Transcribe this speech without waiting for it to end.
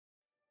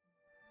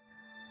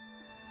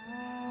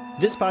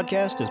This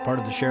podcast is part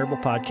of the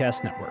Shareable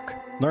Podcast Network.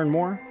 Learn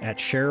more at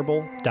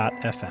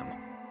shareable.fm.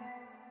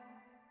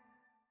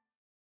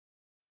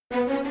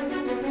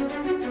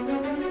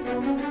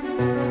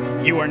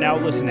 You are now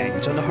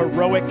listening to the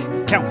Heroic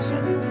Council.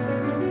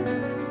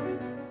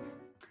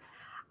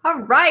 All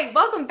right,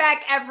 welcome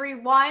back,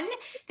 everyone.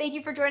 Thank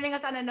you for joining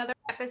us on another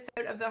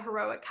episode of the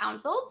Heroic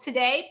Council.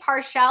 Today,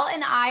 Parshell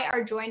and I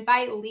are joined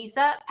by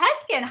Lisa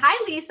Peskin.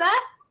 Hi, Lisa.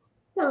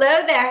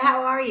 Hello there.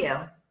 How are you?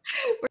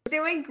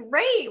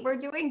 We're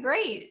doing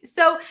great.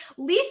 So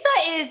Lisa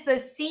is the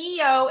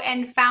CEO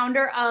and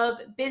founder of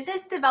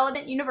Business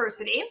Development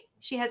University.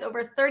 She has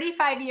over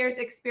 35 years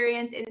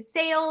experience in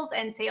sales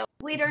and sales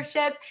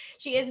leadership.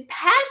 She is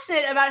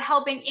passionate about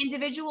helping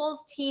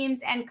individuals, teams,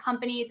 and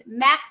companies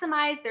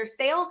maximize their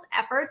sales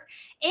efforts.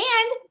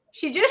 And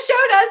she just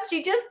showed us,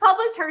 she just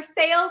published her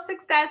sales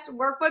success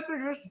workbook, which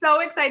we're so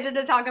excited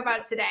to talk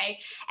about today.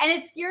 And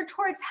it's geared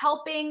towards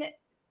helping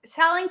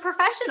selling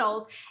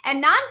professionals and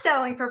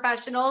non-selling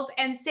professionals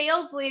and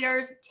sales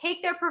leaders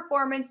take their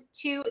performance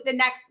to the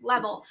next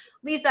level.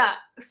 Lisa,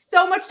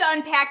 so much to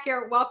unpack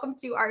here. Welcome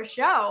to our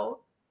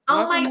show.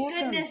 Oh my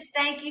goodness.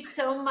 Thank you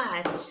so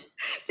much.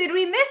 Did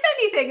we miss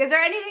anything? Is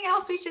there anything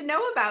else we should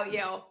know about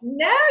you?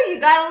 No, you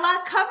got a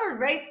lot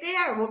covered right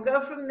there. We'll go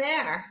from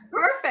there.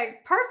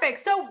 Perfect.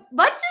 So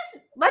let's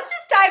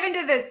just dive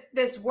into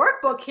this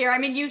workbook here. I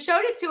mean, you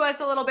showed it to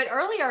us a little bit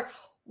earlier.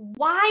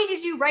 Why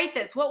did you write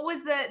this? What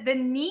was the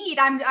need?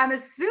 I'm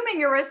assuming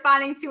you're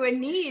responding to a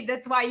need.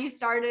 That's why you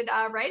started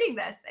writing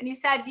this. And you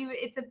said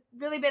it's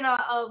really been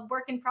a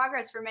work in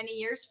progress for many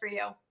years for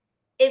you.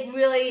 It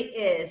really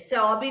is.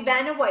 So I'll be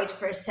Vanna White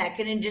for a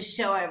second and just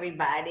show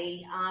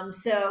everybody.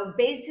 So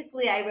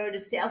basically, I wrote a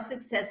sales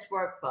success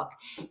workbook.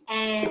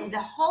 And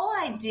the whole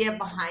idea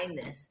behind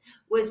this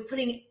was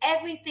putting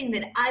everything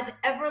that I've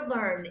ever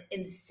learned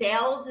in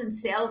sales and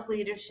sales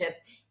leadership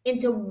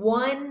into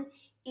one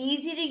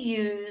easy to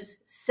use,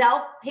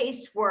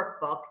 self-paced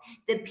workbook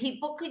that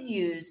people could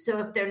use. So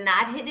if they're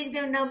not hitting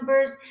their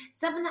numbers,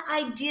 some of the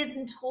ideas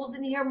and tools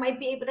in here might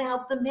be able to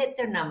help them hit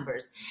their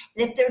numbers.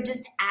 And if they're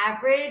just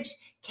average,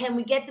 can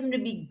we get them to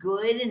be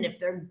good? And if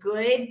they're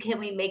good, can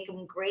we make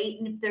them great?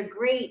 And if they're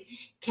great,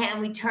 can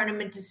we turn them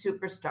into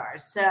superstars?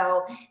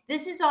 So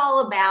this is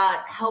all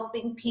about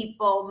helping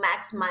people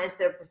maximize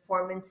their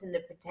performance and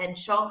their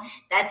potential.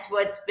 That's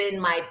what's been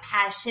my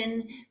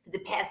passion for the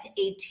past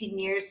 18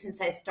 years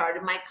since I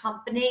started my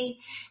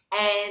company.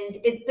 And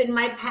it's been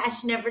my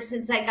passion ever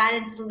since I got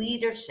into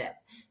leadership.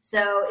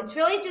 So it's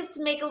really just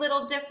to make a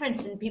little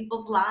difference in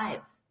people's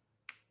lives.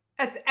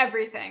 That's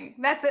everything.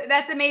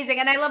 That's amazing.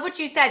 And I love what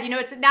you said.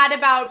 It's not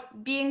about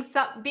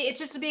it's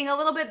just being a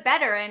little bit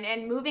better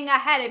and moving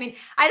ahead. I mean,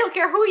 I don't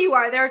care who you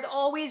are. There's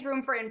always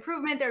room for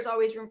improvement. There's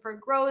always room for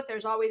growth.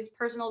 There's always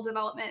personal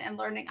development and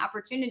learning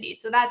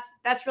opportunities. So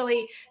that's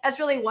really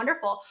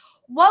wonderful.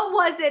 What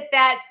was it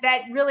that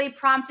really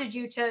prompted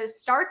you to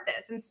start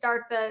this and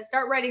start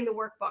writing the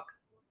workbook?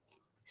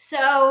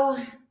 So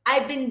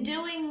I've been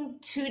doing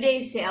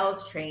 2-day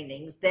sales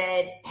trainings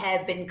that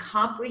have been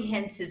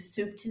comprehensive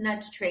soup to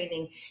nuts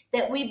training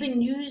that we've been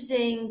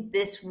using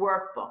this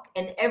workbook.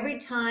 And every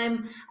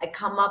time I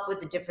come up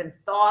with a different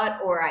thought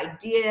or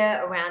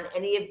idea around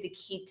any of the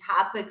key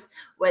topics,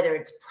 whether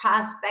it's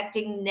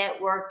prospecting,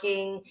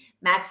 networking,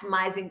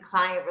 maximizing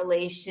client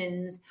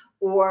relations,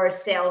 or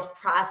sales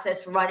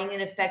process, running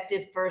an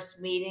effective first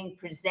meeting,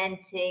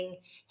 presenting,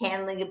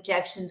 handling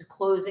objections,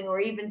 closing, or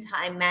even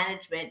time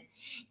management,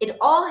 it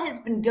all has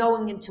been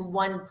going into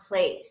one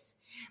place.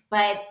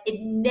 But it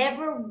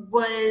never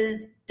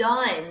was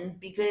done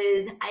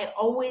because I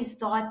always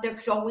thought there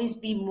could always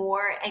be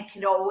more and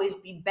could always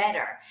be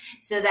better.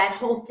 So that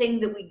whole thing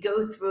that we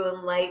go through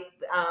in life,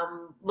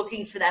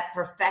 looking for that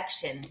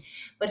perfection.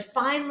 But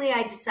finally,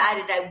 I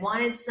decided I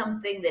wanted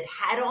something that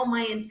had all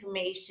my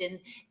information,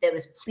 that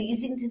was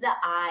pleasing to the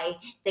eye,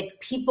 that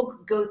people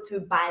could go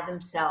through by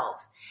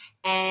themselves.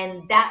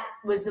 And that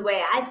was the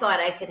way I thought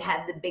I could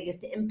have the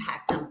biggest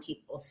impact on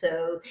people.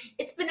 So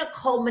it's been a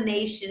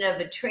culmination of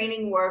a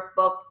training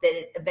workbook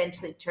that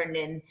eventually turned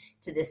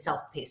into this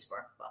self-paced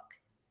workbook.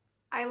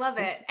 I love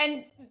it.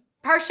 And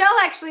Parshell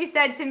actually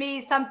said to me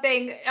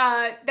something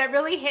that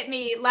really hit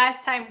me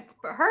last time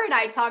her and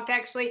I talked,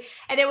 actually.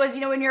 And it was,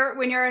 when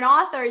you're an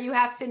author, you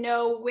have to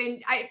know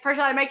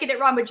Parshell, I might get it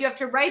wrong, but you have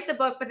to write the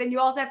book, but then you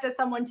also have to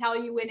someone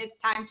tell you when it's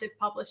time to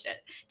publish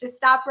it, to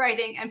stop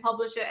writing and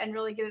publish it and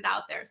really get it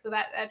out there. So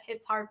that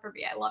hits hard for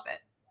me. I love it.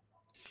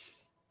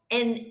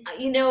 And,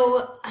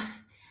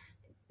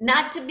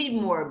 not to be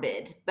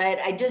morbid, but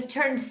I just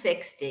turned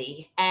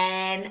 60,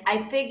 and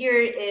I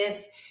figured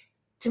if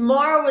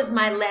tomorrow was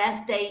my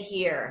last day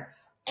here,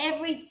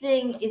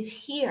 everything is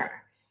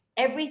here.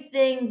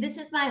 This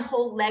is my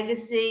whole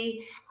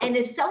legacy. And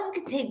if someone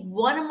could take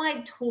one of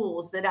my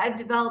tools that I've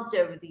developed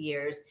over the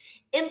years,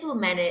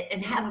 implement it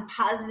and have a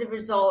positive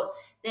result,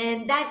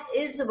 then that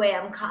is the way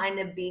I'm kind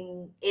of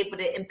being able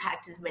to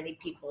impact as many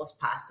people as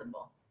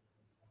possible.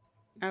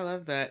 I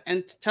love that.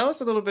 And tell us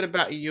a little bit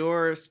about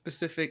your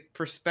specific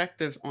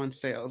perspective on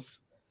sales.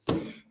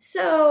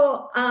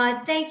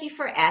 Thank you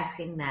for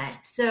asking that.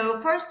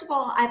 So, first of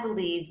all, I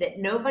believe that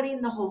nobody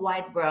in the whole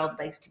wide world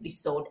likes to be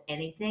sold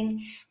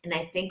anything. And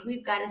I think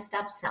we've got to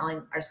stop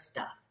selling our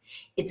stuff.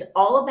 It's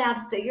all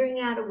about figuring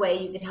out a way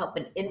you can help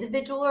an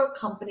individual or a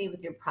company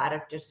with your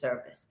product or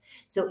service.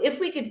 So, if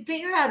we could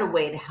figure out a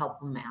way to help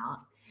them out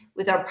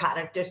with our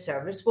product or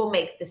service, we'll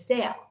make the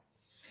sale.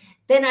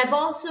 Then I've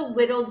also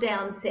whittled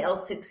down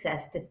sales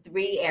success to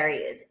 3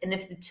 areas. And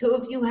if the two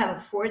of you have a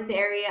fourth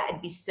area,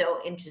 I'd be so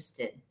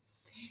interested.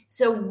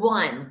 So,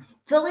 one,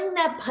 filling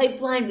that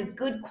pipeline with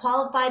good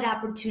qualified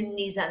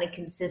opportunities on a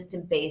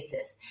consistent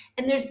basis.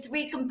 And there's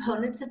 3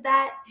 components of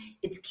that.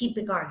 It's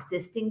keeping our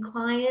existing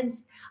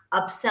clients,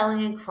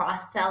 upselling and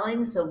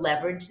cross-selling, so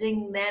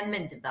leveraging them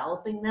and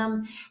developing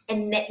them,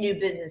 and net new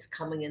business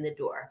coming in the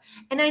door.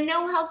 And I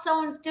know how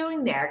someone's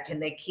doing there. Can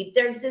they keep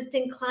their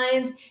existing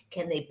clients?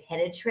 Can they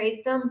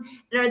penetrate them?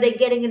 And are they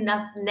getting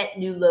enough net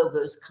new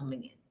logos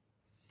coming in?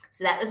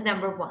 So that was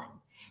number 1.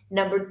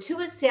 Number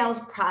 2 is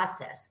sales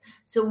process.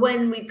 So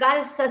when we've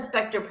got a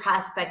suspect or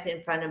prospect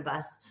in front of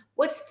us,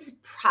 what's the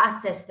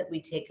process that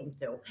we take them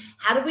through?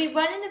 How do we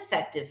run an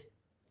effective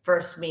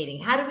first meeting?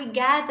 How do we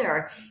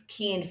gather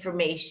key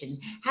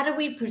information? How do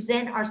we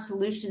present our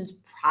solutions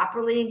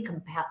properly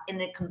and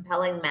in a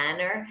compelling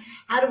manner?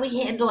 How do we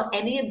handle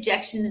any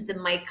objections that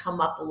might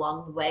come up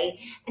along the way?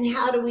 And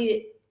how do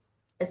we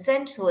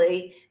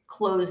essentially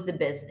close the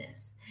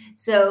business?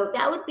 So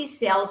that would be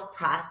sales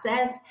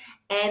process.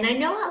 And I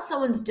know how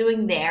someone's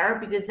doing there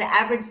because the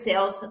average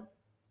sales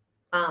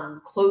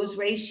close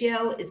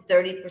ratio is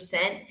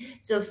 30%.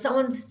 So if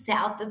someone's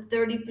south of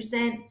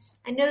 30%,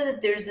 I know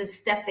that there's a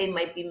step they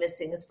might be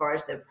missing as far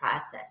as their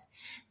process.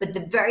 But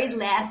the very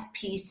last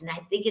piece, and I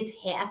think it's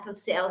half of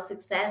sales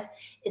success,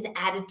 is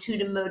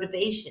attitude and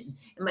motivation.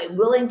 Am I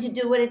willing to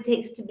do what it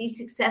takes to be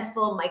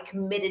successful? Am I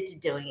committed to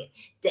doing it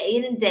day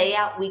in and day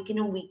out, week in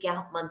and week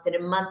out, month in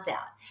and month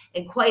out?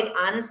 And quite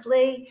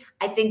honestly,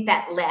 I think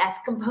that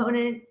last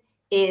component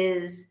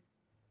is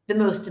the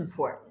most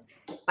important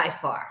by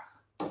far.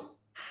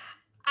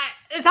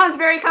 It sounds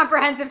very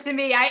comprehensive to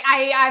me.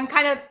 I'm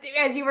kind of,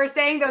 as you were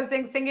saying those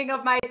things, thinking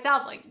of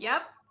myself like,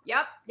 yep.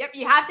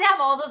 You have to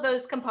have all of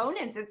those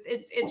components.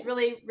 It's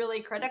really,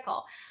 really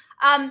critical.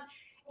 I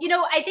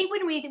think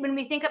when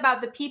we think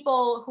about the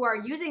people who are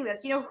using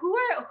this, who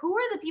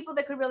are the people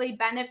that could really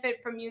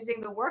benefit from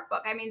using the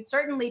workbook? I mean,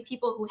 certainly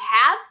people who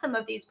have some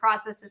of these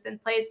processes in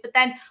place, but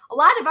then a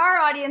lot of our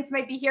audience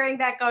might be hearing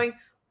that going,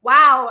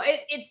 wow,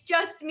 it's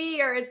just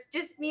me, or it's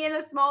just me in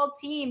a small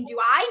team. Do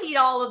I need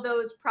all of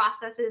those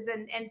processes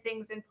and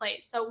things in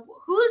place? So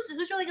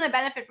who's really going to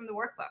benefit from the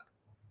workbook?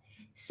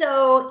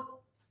 So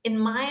in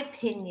my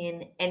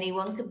opinion,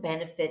 anyone could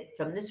benefit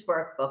from this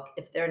workbook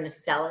if they're in a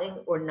selling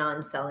or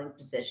non-selling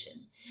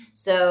position.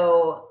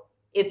 So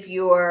if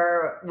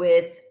you're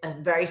with a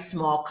very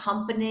small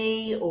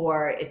company,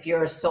 or if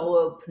you're a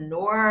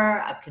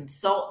solopreneur, a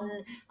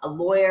consultant, a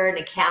lawyer, an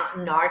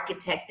accountant,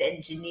 architect,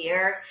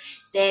 engineer,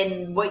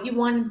 then what you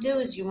want to do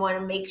is you want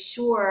to make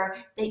sure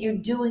that you're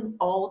doing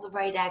all the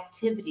right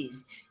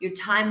activities. Your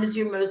time is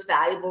your most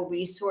valuable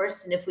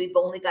resource. And if we've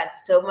only got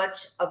so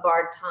much of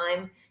our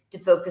time to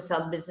focus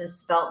on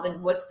business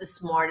development, what's the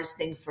smartest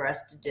thing for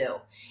us to do?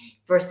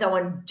 For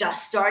someone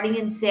just starting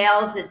in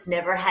sales that's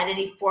never had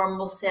any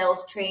formal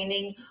sales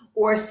training,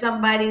 or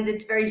somebody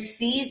that's very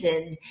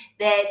seasoned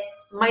that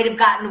might have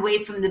gotten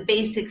away from the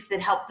basics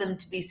that helped them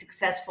to be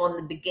successful in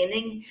the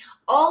beginning,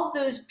 all of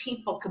those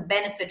people could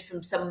benefit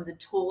from some of the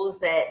tools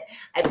that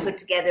I put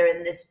together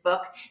in this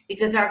book,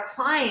 because our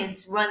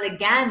clients run the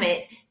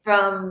gamut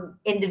from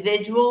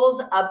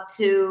individuals up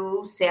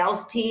to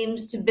sales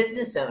teams to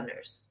business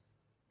owners.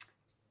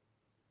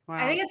 Wow.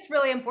 I think it's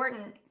really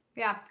important.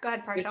 Yeah, go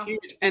ahead, Parshal. It's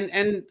huge.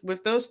 And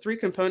with those 3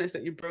 components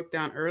that you broke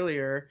down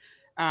earlier,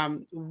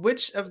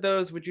 which of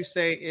those would you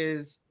say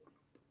is,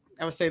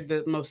 I would say,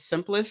 the most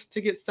simplest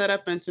to get set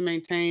up and to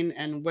maintain,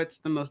 and what's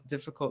the most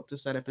difficult to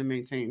set up and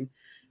maintain?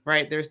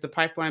 Right? There's the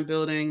pipeline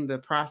building, the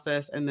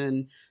process, and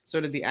then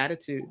sort of the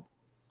attitude.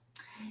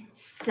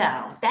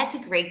 So that's a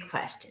great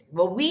question.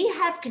 Well, we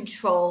have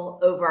control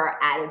over our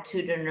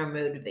attitude and our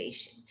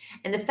motivation.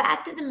 And the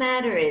fact of the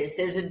matter is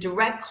there's a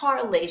direct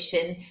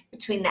correlation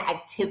between the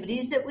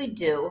activities that we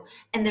do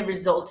and the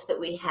results that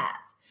we have.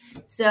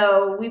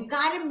 So we've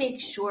got to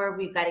make sure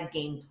we've got a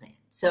game plan.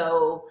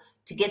 So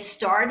to get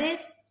started,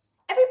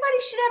 everybody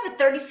should have a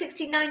 30,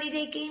 60,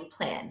 90-day game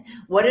plan.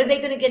 What are they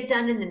going to get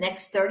done in the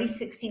next 30,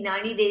 60,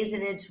 90 days?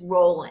 And it's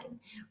rolling,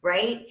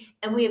 right?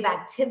 And we have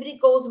activity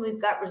goals and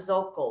we've got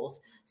result goals.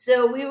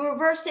 So we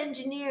reverse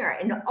engineer,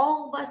 and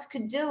all of us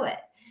could do it.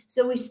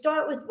 So we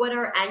start with what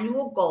our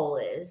annual goal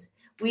is.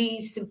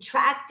 We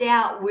subtract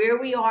out where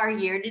we are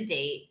year to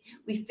date.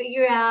 We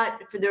figure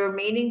out for the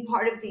remaining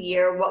part of the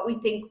year what we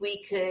think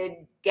we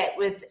could get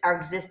with our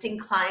existing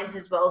clients,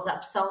 as well as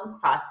upsell and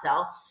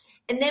cross-sell.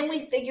 And then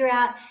we figure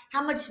out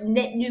how much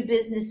net new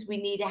business we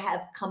need to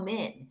have come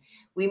in.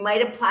 We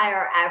might apply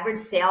our average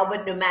sale,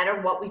 but no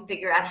matter what, we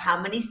figure out how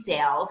many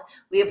sales.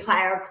 We apply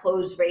our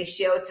close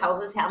ratio. It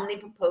tells us how many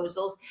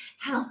proposals,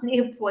 how many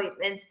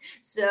appointments.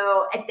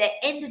 So at the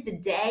end of the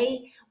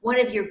day, one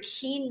of your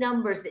key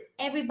numbers that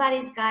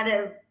everybody's got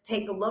to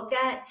take a look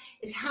at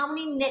is how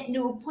many net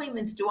new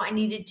appointments do I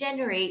need to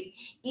generate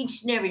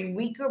each and every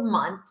week or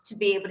month to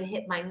be able to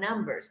hit my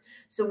numbers.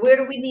 So where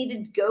do we need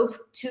to go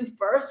to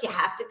first? You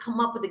have to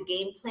come up with a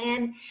game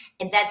plan,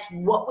 and that's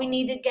what we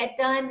need to get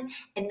done.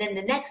 And then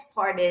the next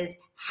part is,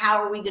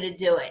 how are we going to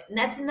do it? And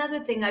that's another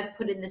thing I've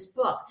put in this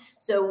book.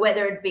 So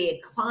whether it be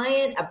a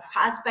client, a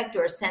prospect,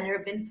 or a center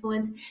of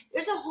influence,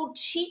 there's a whole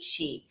cheat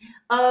sheet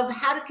of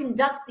how to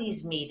conduct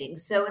these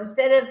meetings. So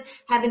instead of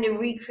having to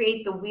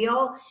recreate the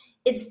wheel,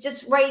 it's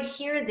just right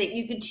here that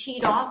you can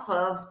cheat off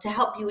of to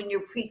help you in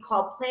your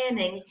pre-call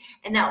planning,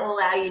 and that will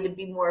allow you to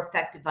be more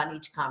effective on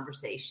each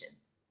conversation.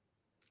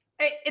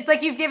 It's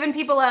like you've given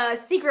people a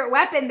secret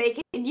weapon they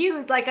can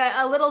use, like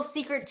a little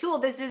secret tool.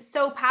 This is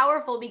so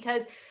powerful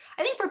because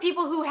I think for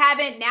people who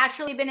haven't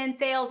naturally been in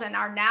sales and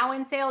are now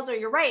in sales, or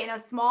you're right, in a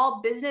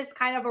small business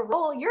kind of a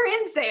role, you're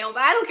in sales.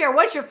 I don't care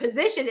what your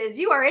position is,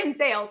 you are in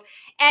sales.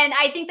 And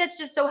I think that's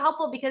just so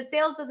helpful because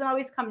sales doesn't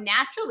always come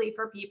naturally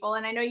for people.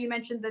 And I know you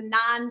mentioned the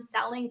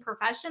non-selling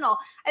professional.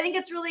 I think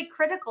it's really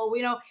critical.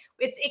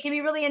 It can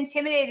be really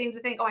intimidating to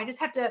think, oh, I just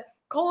have to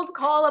cold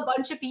call a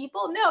bunch of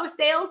people. No,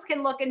 sales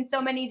can look in so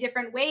many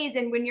different ways.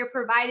 And when you're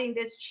providing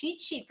this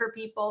cheat sheet for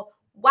people,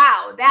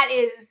 wow, that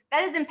is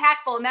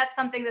impactful. And that's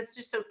something that's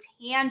just so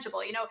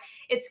tangible.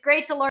 It's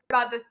great to learn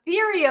about the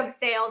theory of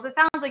sales. It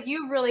sounds like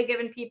you've really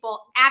given people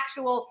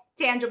actual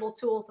tangible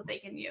tools that they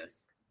can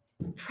use.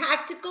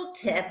 Practical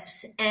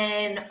tips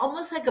and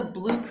almost like a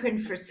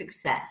blueprint for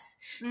success.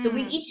 So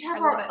we each have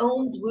I love our it.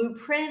 own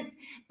blueprint,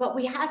 but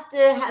we have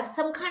to have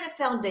some kind of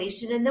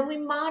foundation, and then we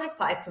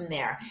modify from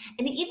there.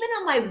 And even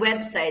on my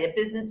website at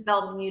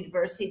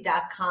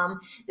businessdevelopmentuniversity.com,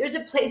 there's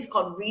a place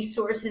called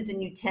resources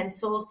and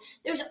utensils.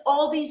 There's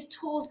all these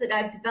tools that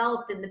I've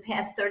developed in the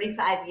past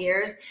 35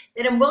 years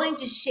that I'm willing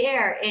to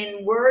share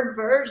in Word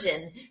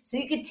version, so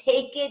you could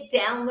take it,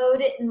 download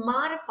it, and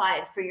modify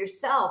it for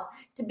yourself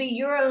to be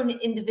your own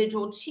individual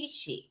cheat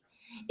sheet.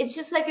 It's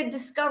just like a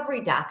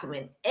discovery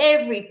document.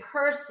 Every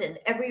person,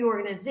 every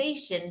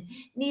organization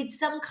needs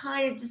some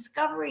kind of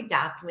discovery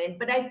document,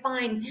 but I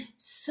find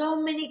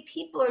so many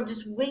people are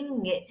just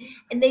winging it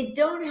and they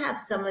don't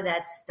have some of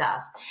that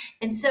stuff.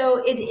 And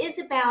so it is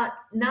about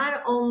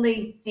not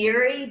only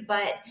theory,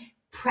 but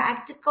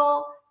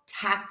practical,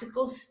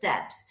 tactical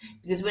steps,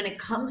 because when it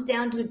comes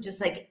down to it,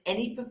 just like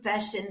any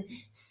profession,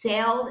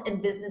 sales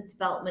and business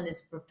development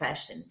is a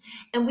profession.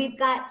 And we've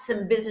got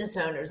some business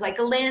owners, like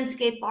a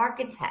landscape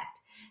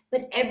architect,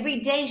 but every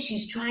day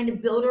she's trying to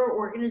build her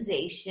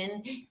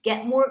organization,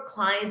 get more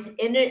clients,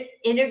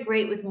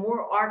 integrate with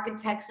more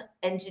architects,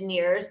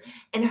 engineers,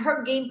 and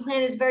her game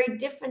plan is very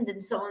different than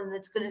someone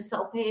that's going to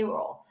sell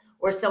payroll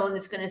or someone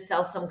that's going to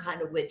sell some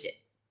kind of widget.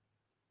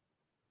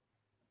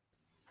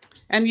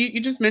 And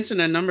you just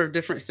mentioned a number of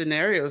different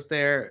scenarios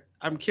there.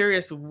 I'm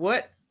curious,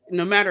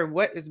 no matter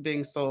what is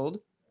being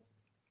sold,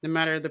 no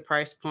matter the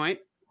price point,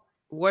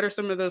 what are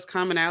some of those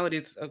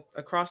commonalities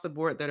across the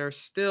board that are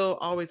still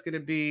always going to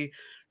be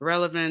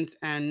relevant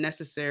and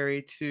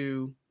necessary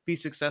to be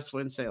successful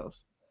in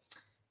sales?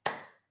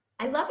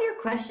 I love your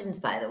questions,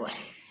 by the way.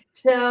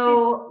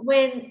 So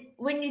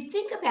when you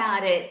think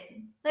about it,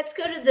 let's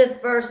go to the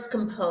first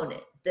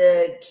component,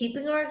 the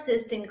keeping our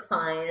existing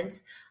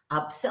clients,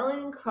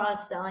 upselling and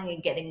cross-selling,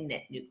 and getting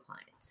net new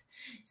clients.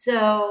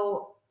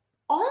 So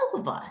all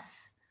of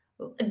us,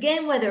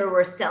 again, whether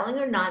we're selling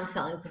or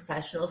non-selling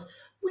professionals,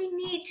 we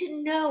need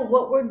to know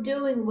what we're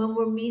doing when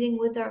we're meeting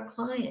with our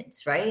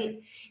clients,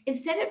 right?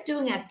 Instead of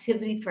doing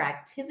activity for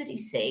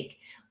activity's sake,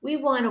 we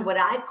want to, what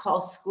I call,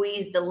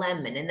 squeeze the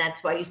lemon. And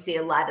that's why you see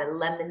a lot of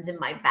lemons in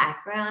my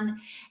background.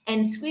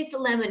 And squeeze the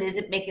lemon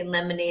isn't making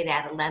lemonade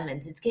out of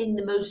lemons. It's getting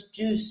the most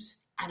juice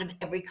out of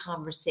every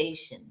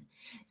conversation.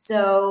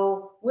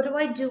 So what do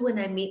I do when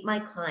I meet my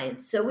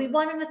clients? So we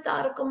want a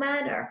methodical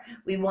manner.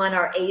 We want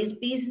our A's,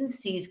 B's, and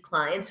C's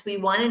clients. We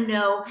want to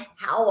know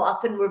how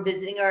often we're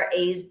visiting our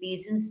A's,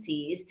 B's, and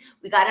C's.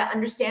 We got to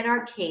understand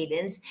our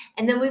cadence.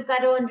 And then we've got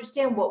to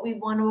understand what we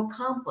want to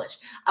accomplish.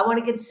 I want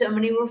to get so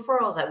many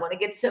referrals. I want to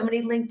get so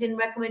many LinkedIn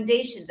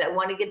recommendations. I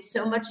want to get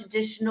so much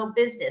additional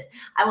business.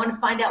 I want to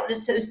find out what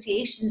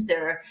associations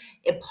they're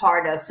a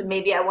part of. So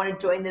maybe I want to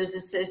join those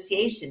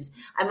associations.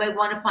 I might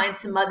want to find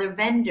some other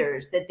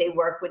vendors that they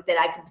work with that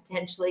I can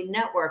potentially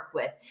network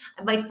with.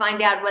 I might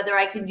find out whether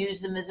I can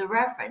use them as a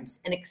reference,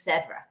 and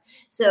etc.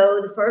 So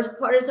the first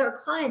part is our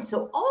clients.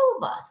 So all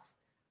of us,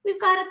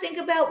 we've got to think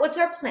about what's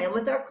our plan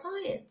with our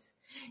clients.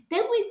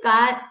 Then we've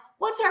got,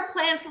 what's our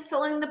plan for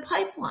filling the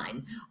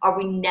pipeline? Are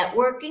we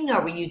networking?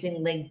 Are we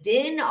using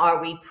LinkedIn?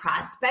 Are we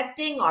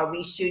prospecting? Are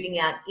we shooting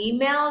out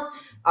emails?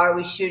 Are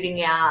we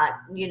shooting out,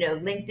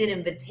 LinkedIn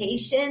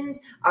invitations?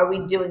 Are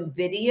we doing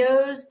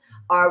videos?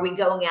 Are we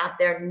going out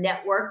there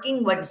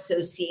networking? What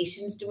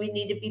associations do we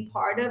need to be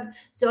part of?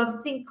 So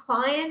I think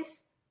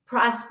clients,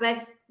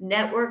 prospects,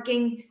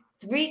 networking,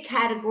 3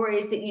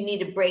 categories that you need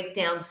to break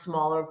down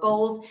smaller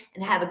goals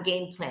and have a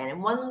game plan.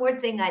 And one more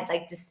thing I'd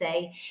like to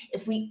say,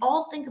 if we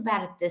all think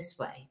about it this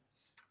way,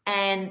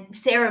 and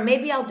Sarah,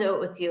 maybe I'll do it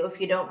with you if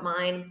you don't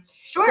mind.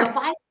 Sure. So if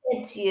I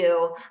said to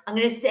you, I'm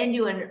going to send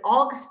you an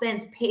all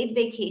expense paid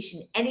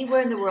vacation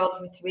anywhere in the world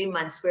for 3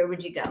 months, where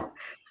would you go?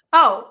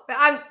 Oh,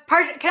 can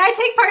I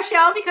take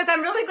partial? Because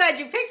I'm really glad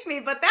you picked me,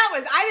 but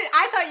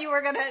I thought you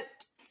were going to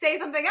say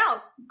something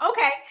else.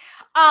 Okay.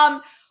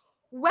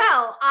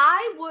 Well,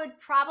 I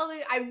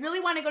really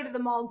want to go to the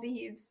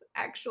Maldives,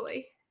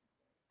 actually.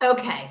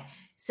 Okay.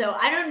 So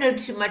I don't know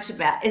too much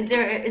about, is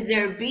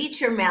there a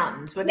beach or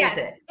mountains? What is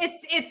it?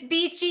 It's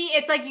beachy.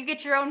 It's like you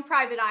get your own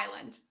private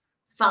island.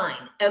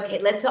 Fine. Okay.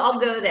 Let's all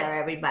go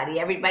there, everybody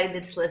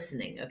that's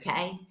listening.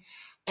 Okay.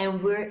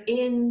 And we're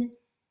in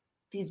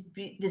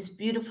this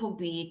beautiful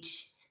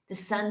beach. The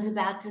sun's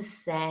about to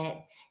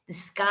set. The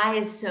sky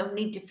is so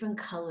many different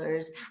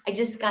colors. I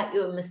just got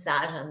you a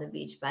massage on the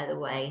beach, by the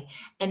way.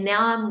 And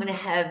now I'm going to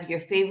have your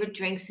favorite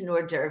drinks and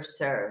hors d'oeuvres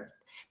served.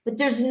 But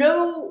there's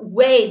no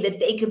way that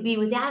they could be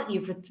without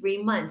you for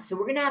 3 months. So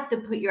we're going to have to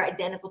put your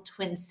identical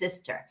twin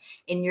sister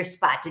in your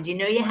spot. Did you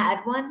know you had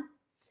one?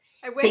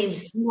 I wish. Same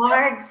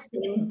smart,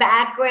 same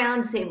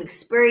background, same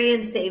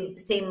experience,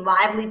 same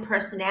lively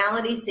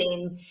personality,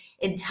 same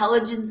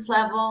intelligence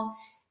level.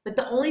 But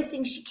the only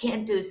thing she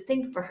can't do is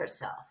think for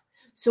herself.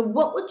 So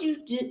what would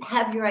you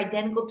have your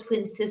identical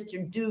twin sister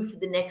do for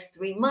the next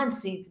 3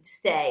 months so you could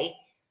stay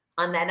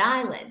on that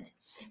island?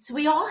 So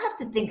we all have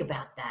to think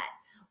about that.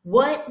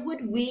 What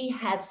would we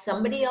have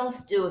somebody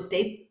else do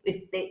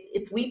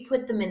if we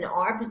put them in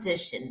our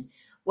position?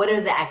 What are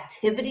the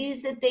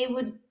activities that they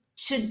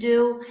should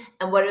do,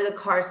 and what are the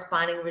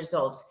corresponding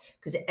results?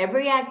 Because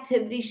every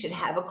activity should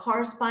have a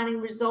corresponding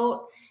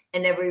result,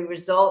 and every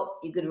result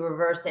you could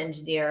reverse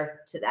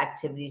engineer to the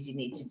activities you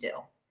need to do.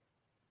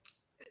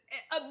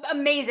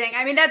 Amazing.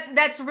 I mean,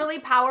 that's really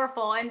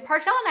powerful. And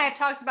Parshell and I have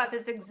talked about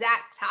this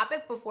exact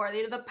topic before,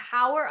 the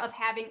power of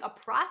having a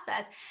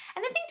process.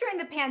 And I think during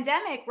the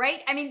pandemic,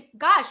 right? I mean,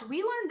 gosh, we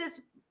learned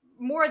this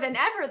more than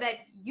ever, that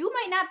you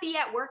might not be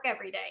at work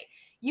every day.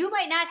 You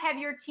might not have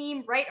your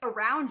team right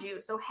around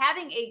you. So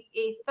having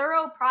a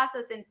thorough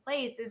process in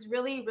place is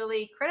really,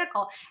 really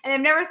critical. And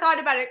I've never thought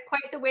about it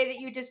quite the way that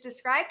you just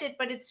described it,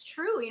 but it's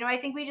true. I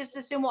think we just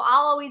assume, well,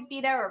 I'll always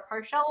be there, or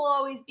Parshell will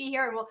always be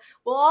here, and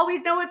we'll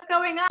always know what's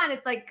going on.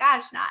 It's like,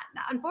 gosh, not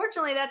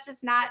unfortunately, that's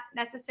just not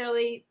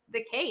necessarily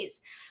the case.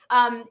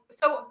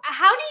 So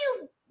how do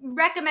you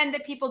recommend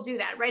that people do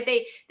that, right?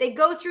 They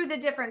go through the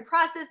different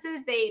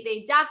processes,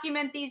 they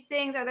document these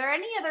things. Are there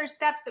any other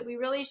steps that we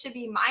really should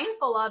be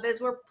mindful of as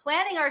we're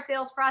planning our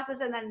sales process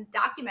and then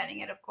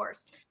documenting it, of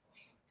course?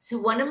 So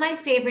one of my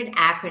favorite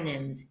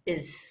acronyms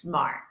is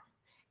SMART.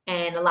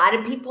 And a lot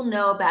of people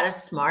know about a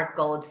SMART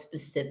goal. It's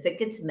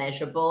specific, it's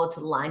measurable, it's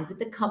aligned with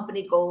the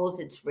company goals,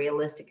 it's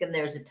realistic, and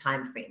there's a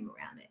time frame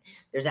around it.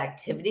 There's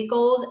activity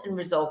goals and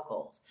result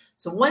goals.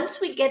 So once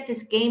we get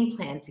this game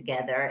plan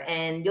together,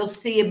 and you'll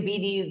see a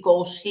BDU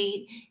goal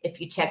sheet if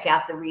you check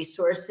out the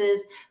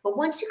resources, but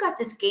once you got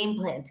this game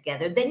plan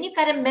together, then you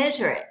got to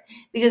measure it,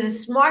 because a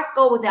SMART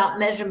goal without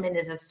measurement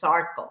is a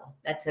SART goal.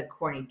 That's a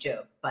corny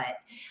joke, but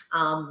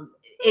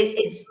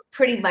it's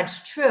pretty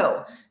much true.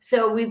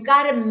 So we've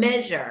got to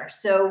measure.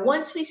 So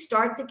once we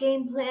start the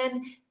game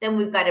plan, then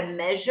we've got to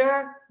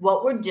measure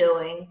what we're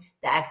doing,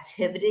 the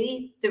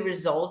activity, the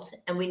results,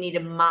 and we need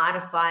to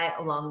modify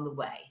along the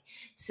way.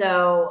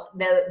 So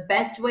the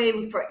best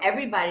way for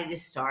everybody to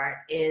start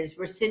is,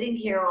 we're sitting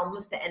here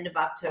almost the end of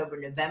October.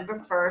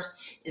 November 1st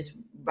is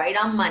right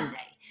on Monday.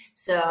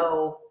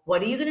 So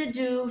what are you going to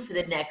do for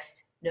the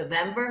next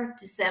November,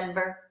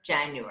 December,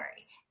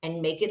 January? And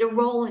make it a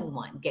rolling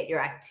one. Get your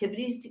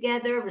activities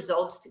together,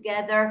 results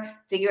together,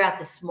 figure out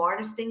the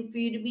smartest thing for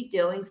you to be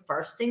doing.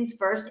 First things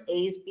first,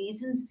 A's,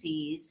 B's, and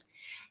C's.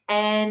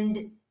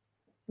 And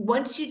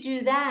once you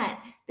do that,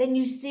 then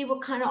you see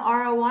what kind of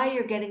ROI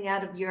you're getting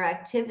out of your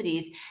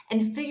activities,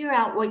 and figure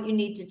out what you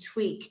need to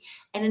tweak.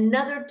 And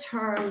another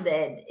term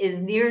that is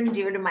near and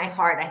dear to my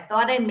heart, I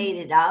thought I made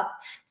it up,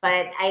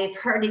 but I've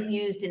heard it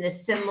used in a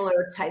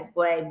similar type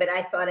way, but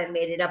I thought I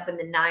made it up in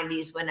the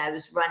 90s when I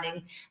was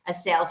running a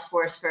sales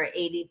force for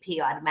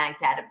ADP,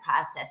 Automatic Data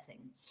Processing.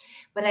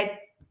 But I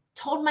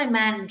told my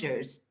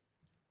managers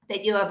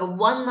that you have a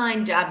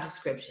one-line job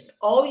description.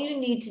 All you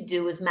need to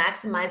do is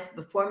maximize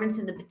the performance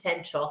and the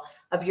potential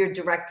of your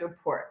direct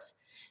reports.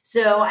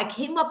 So I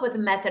came up with a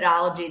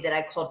methodology that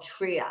I call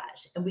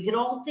triage, and we could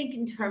all think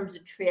in terms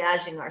of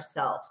triaging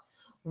ourselves.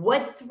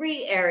 What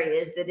 3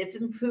 areas that, if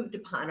improved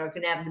upon, are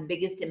going to have the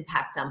biggest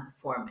impact on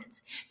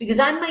performance? Because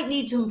I might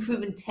need to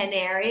improve in 10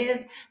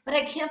 areas, but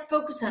I can't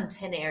focus on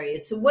 10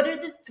 areas. So what are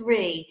the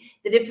 3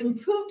 that, if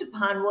improved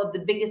upon, will have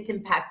the biggest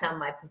impact on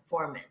my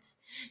performance?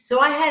 So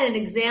I had an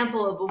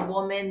example of a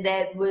woman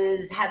that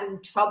was having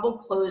trouble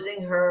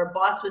closing. Her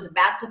boss was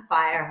about to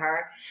fire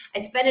her. I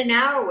spent an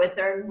hour with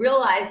her and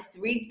realized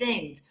 3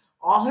 things.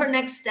 All her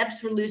next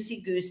steps were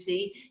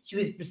loosey-goosey. She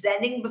was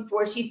presenting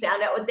before she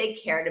found out what they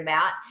cared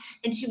about,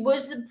 and she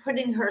wasn't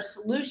putting her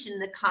solution in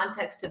the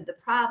context of the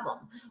problem.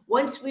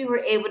 Once we were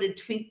able to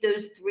tweak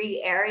those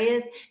 3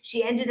 areas,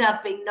 she ended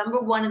up being number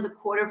 1 in the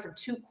quarter for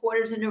 2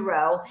 quarters in a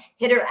row,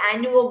 hit her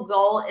annual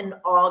goal in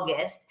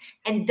August,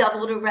 and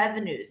doubled her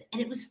revenues.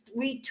 And it was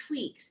 3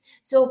 tweaks.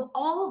 So if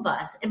all of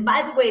us, and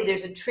by the way,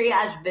 there's a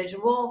triage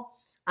visual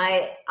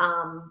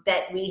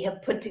that we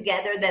have put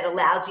together that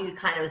allows you to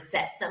kind of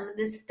assess some of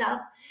this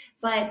stuff.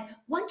 But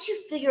once you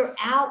figure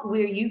out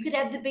where you could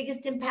have the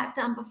biggest impact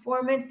on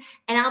performance,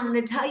 and I'm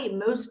going to tell you,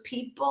 most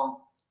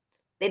people,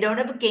 they don't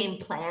have a game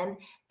plan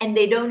and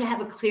they don't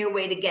have a clear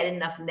way to get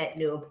enough net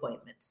new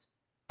appointments.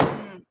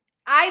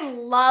 I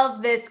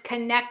love this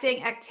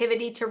connecting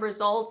activity to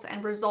results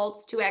and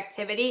results to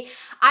activity.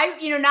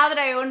 Now that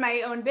I own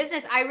my own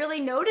business, I really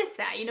notice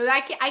that,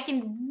 I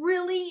can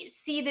really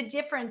see the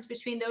difference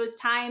between those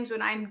times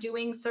when I'm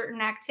doing certain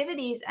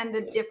activities and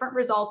the different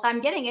results I'm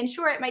getting. And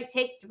sure, it might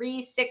take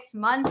 3-6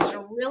 months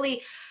to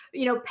really,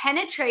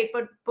 penetrate,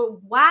 but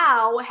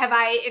wow, have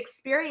I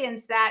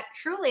experienced that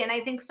truly. And I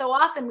think so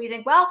often we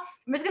think, well,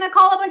 I'm just going to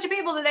call a bunch of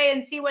people today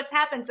and see what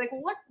happens. Like,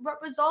 well,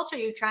 what results are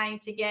you trying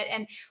to get?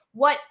 And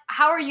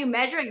how are you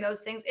measuring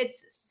those things?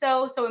 It's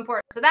so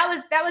important. So that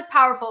was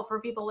powerful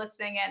for people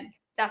listening in.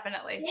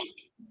 Definitely.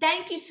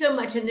 Thank you so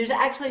much. And there's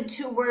actually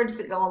 2 words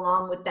that go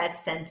along with that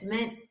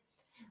sentiment.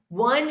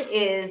 One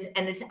is,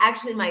 and it's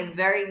actually my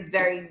very,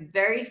 very,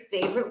 very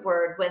favorite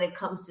word when it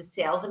comes to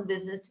sales and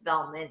business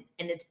development,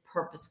 and it's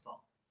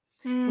purposeful.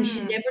 We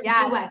should never do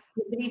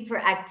activity for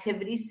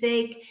activity's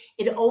sake.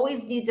 It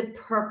always needs a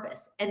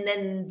purpose. And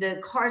then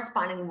the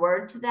corresponding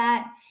word to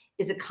that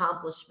is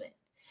accomplishment.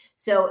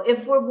 So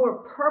if we're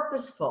more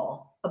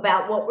purposeful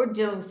about what we're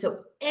doing,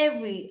 so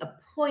every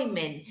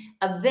appointment,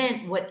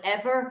 event,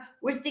 whatever,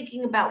 we're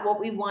thinking about what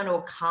we want to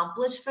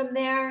accomplish from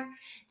there,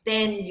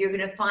 then you're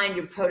going to find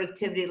your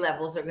productivity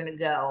levels are going to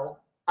go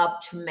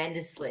up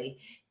tremendously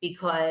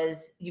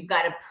because you've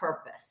got a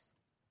purpose.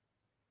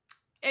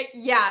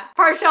 Yeah,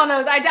 Parshall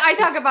knows. I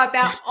talk about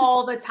that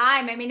all the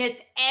time. I mean, it's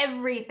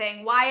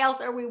everything. Why else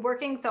are we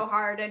working so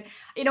hard? And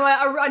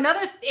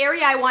another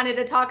area I wanted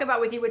to talk about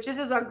with you, which this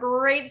is a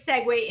great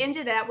segue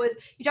into that, was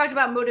you talked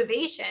about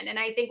motivation. And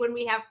I think when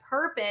we have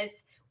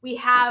purpose, we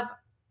have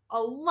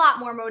a lot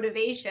more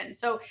motivation.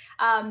 So,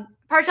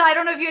 Parshall, I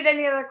don't know if you had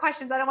any other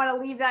questions. I don't want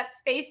to leave that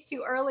space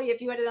too early.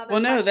 If you had another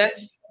question. No,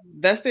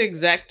 that's the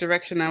exact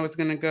direction I was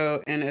going to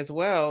go in as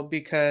well,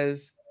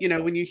 because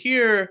when you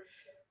hear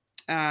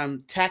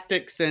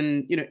tactics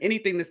and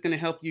anything that's going to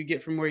help you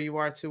get from where you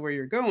are to where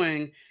you're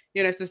going,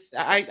 it's just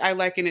I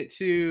liken it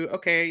to,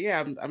 okay, yeah,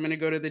 I'm going to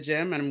go to the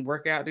gym and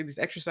work out, do these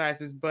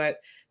exercises, but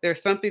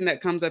there's something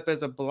that comes up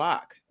as a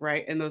block,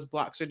 right? And those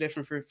blocks are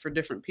different for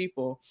different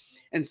people.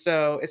 And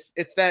so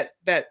it's that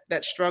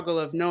struggle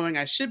of knowing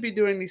I should be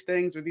doing these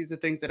things, or these are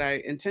things that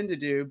I intend to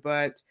do,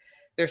 but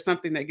there's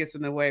something that gets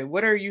in the way.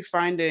 What are you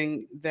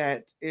finding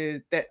that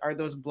are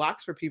those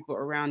blocks for people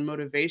around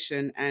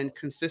motivation and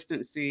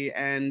consistency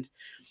and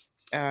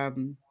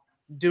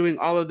doing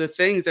all of the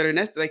things that are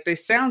necessary? Like, they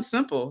sound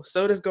simple.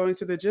 So does going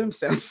to the gym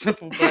sound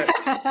simple, but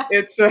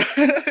it's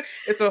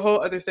a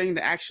whole other thing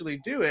to actually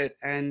do it.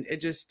 And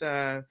it just,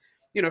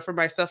 for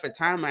myself at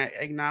time, I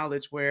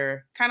acknowledge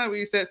where kind of what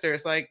you said, Sarah,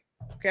 it's like,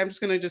 okay, I'm just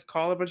going to just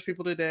call a bunch of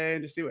people today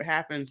and just see what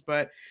happens.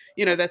 But,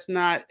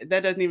 that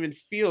doesn't even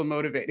feel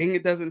motivating.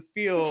 It doesn't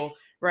feel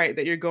right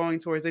that you're going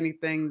towards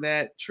anything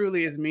that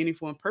truly is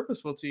meaningful and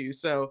purposeful to you.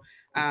 So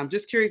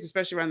just curious,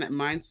 especially around that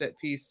mindset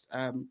piece,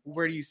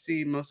 where do you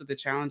see most of the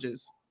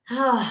challenges?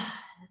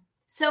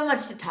 So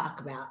much to talk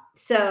about.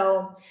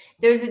 So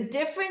there's a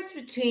difference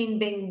between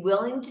being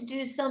willing to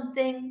do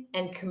something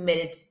and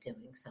committed to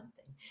doing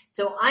something.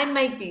 So I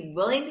might be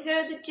willing to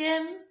go to the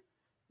gym,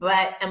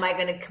 but am I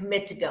going to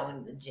commit to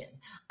going to the gym?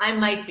 I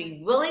might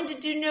be willing to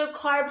do no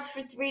carbs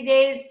for 3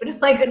 days, but am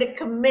I going to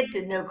commit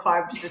to no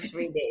carbs for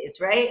 3 days,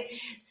 right?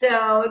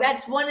 So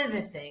that's one of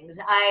the things.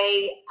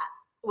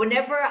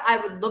 Whenever I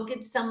would look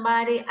at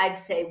somebody, I'd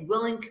say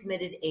willing,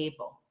 committed,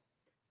 able.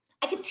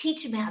 I could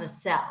teach them how to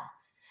sell.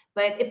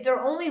 But if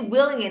they're only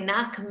willing and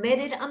not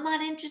committed, I'm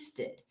not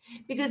interested.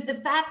 Because the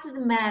fact of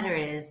the matter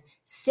is,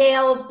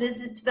 sales,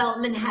 business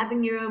development,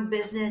 having your own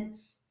business,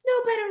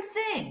 no better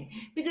thing.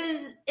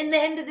 Because in the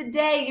end of the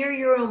day, you're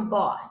your own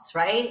boss,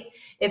 right?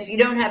 If you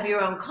don't have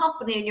your own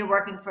company and you're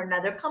working for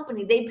another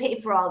company, they pay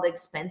for all the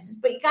expenses,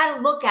 but you got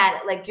to look at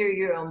it like you're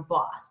your own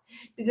boss.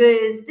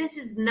 Because this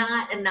is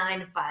not a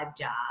 9-to-5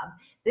 job.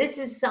 This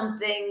is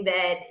something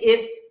that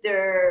if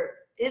there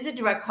is a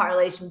direct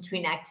correlation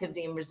between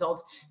activity and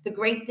results, the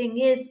great thing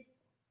is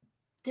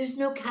there's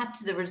no cap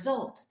to the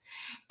results.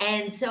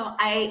 And so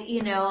I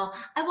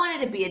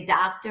wanted to be a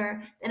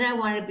doctor, then I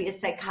wanted to be a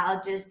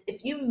psychologist.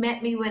 If you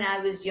met me when I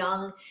was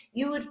young,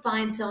 you would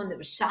find someone that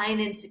was shy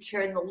and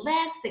insecure. And the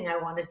last thing I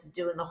wanted to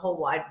do in the whole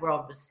wide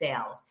world was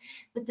sales.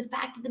 But the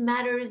fact of the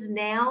matter is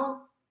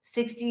now,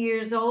 60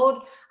 years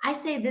old, I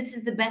say this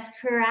is the best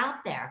career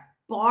out there.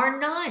 bar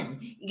none.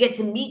 You get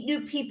to meet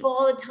new people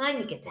all the time.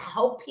 You get to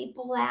help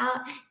people out,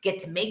 get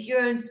to make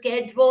your own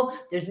schedule.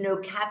 There's no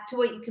cap to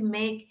what you can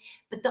make.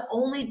 But the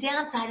only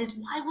downside is,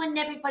 why wouldn't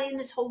everybody in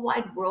this whole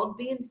wide world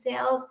be in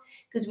sales?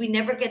 Because we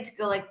never get to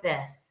go like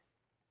this.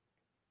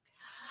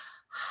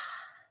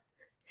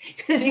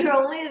 Because you're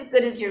only as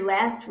good as your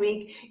last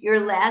week,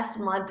 your last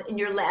month, and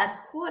your last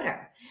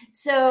quarter.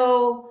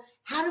 So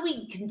how do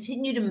we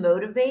continue to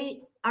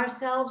motivate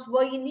ourselves?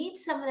 Well, you need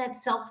some of that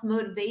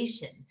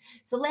self-motivation.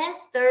 So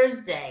last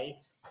Thursday,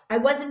 I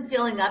wasn't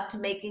feeling up to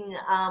making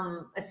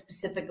a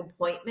specific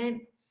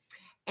appointment.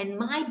 And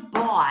my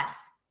boss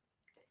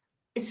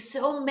is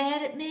so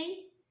mad at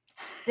me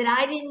that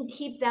I didn't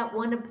keep that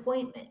one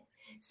appointment.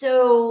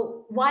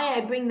 So why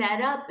I bring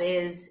that up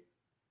is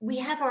we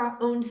have our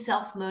own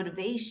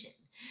self-motivation.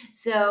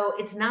 So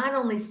it's not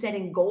only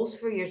setting goals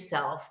for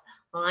yourself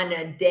on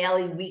a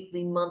daily,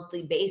 weekly,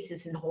 monthly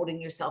basis and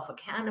holding yourself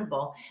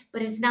accountable,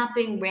 but it's not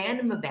being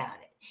random about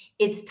it.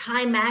 It's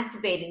time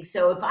activating.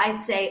 So if I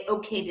say,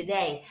 okay,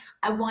 today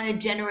I want to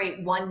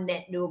generate one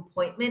net new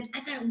appointment,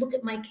 I got to look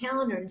at my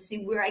calendar and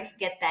see where I could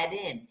get that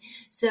in.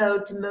 So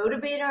to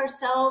motivate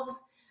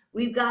ourselves,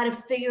 we've got to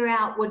figure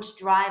out what's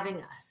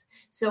driving us.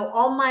 So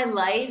all my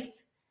life,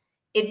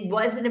 it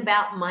wasn't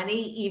about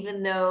money,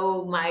 even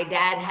though my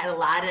dad had a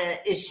lot of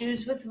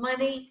issues with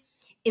money.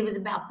 It was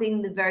about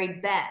being the very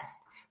best.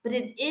 But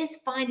it is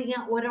finding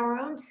out what our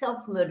own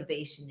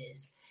self-motivation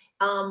is.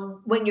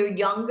 When you're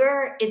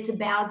younger, it's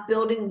about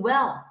building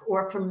wealth.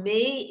 Or for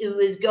me, it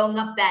was going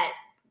up that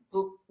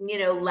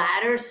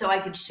ladder so I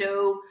could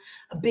show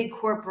a big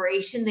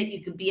corporation that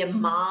you could be a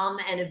mom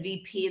and a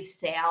VP of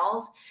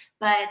sales.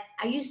 But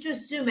I used to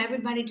assume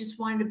everybody just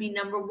wanted to be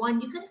number one.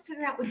 You got to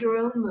figure out what your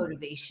own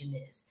motivation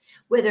is,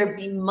 whether it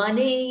be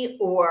money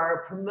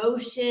or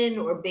promotion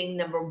or being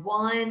number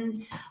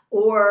one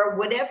or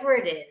whatever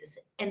it is.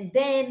 And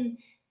then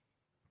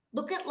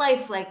look at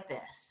life like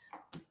this.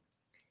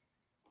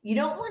 You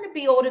don't want to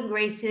be old and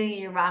gray sitting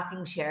in your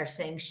rocking chair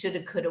saying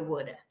shoulda, coulda,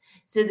 woulda.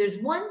 So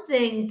there's one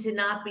thing to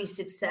not be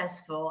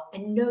successful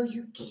and know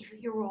you gave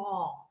it your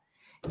all.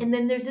 And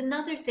then there's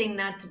another thing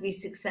not to be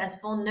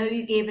successful, know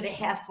you gave it a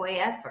halfway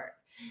effort.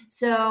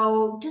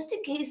 So just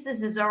in case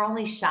this is our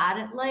only shot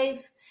at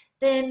life,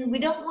 then we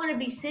don't want to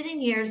be sitting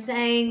here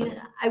saying,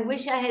 I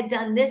wish I had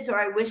done this or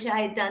I wish I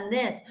had done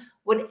this.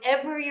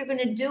 Whatever you're going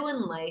to do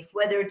in life,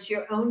 whether it's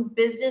your own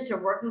business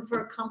or working for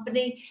a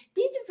company,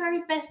 be the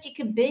very best you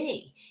can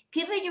be.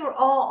 Give it your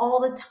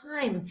all the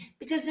time,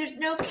 because there's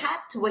no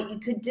cap to what you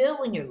could do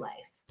in your life.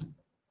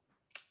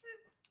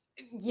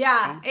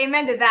 Yeah,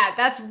 amen to that.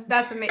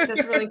 That's amazing.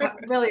 That's really,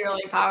 really,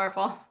 really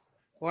powerful.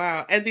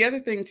 Wow. And the other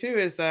thing too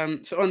is, so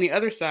on the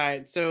other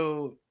side,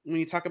 so when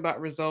you talk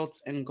about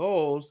results and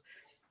goals,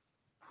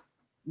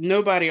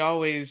 nobody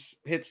always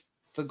hits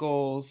the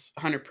goals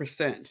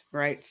 100%,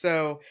 right?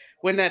 So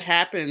when that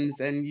happens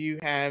and you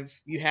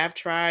have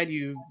tried,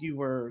 you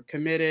were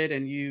committed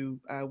and you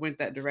went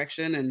that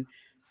direction, and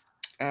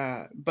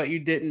but you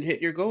didn't hit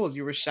your goals,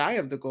 you were shy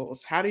of the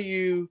goals. How do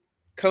you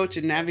coach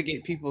and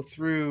navigate people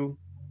through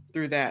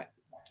that?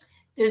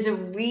 There's a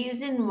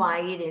reason why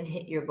you didn't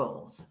hit your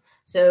goals.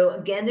 So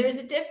again, there's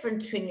a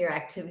difference between your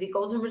activity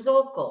goals and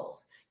result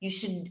goals. You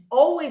should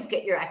always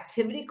get your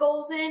activity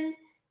goals in.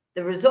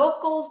 The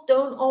result goals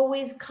don't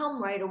always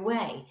come right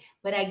away,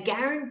 but I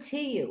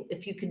guarantee you,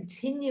 if you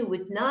continue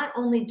with not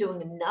only doing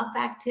enough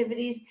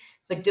activities,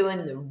 but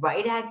doing the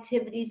right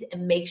activities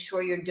and make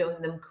sure you're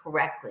doing them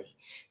correctly.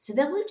 So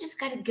then we've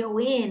just got to go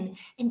in,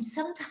 and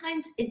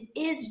sometimes it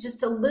is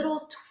just a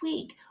little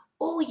tweak.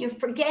 Oh, you're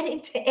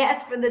forgetting to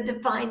ask for the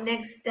defined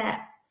next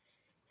step.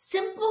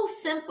 Simple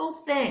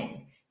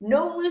thing.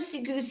 No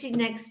loosey-goosey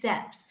next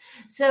steps.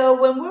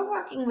 So when we're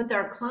working with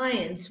our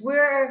clients,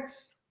 we're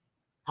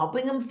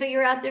helping them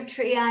figure out their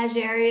triage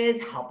areas,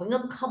 helping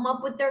them come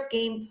up with their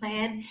game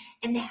plan,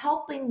 and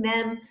helping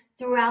them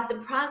throughout the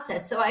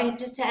process. So I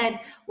just had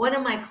one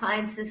of my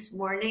clients this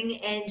morning,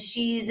 and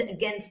she's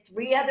against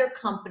 3 other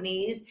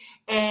companies,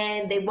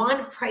 and they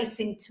wanted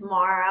pricing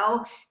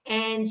tomorrow,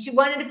 and she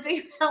wanted to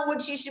figure out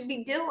what she should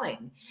be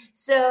doing.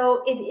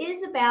 So it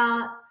is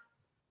about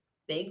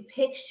big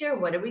picture.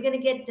 What are we going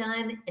to get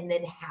done? And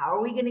then how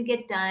are we going to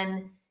get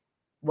done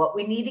what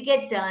we need to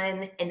get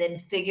done, and then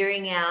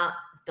figuring out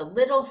the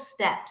little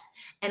steps.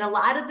 And a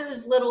lot of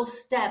those little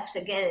steps,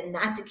 again,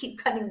 not to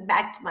keep coming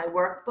back to my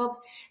workbook,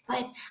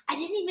 but I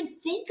didn't even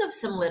think of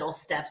some little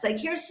steps. Like,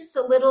 here's just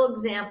a little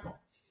example.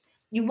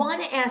 You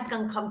want to ask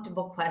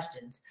uncomfortable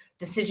questions.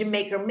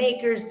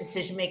 Makers,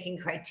 decision-making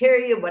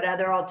criteria, what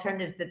other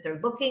alternatives that they're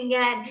looking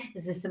at.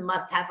 Is this a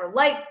must-have or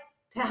like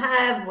to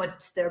have?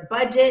 What's their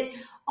budget?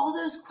 All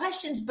those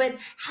questions. But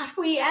how do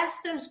we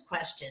ask those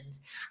questions?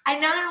 I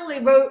not only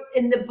wrote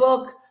in the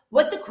book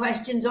what the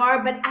questions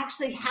are, but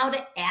actually how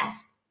to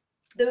ask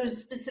those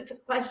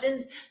specific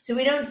questions. So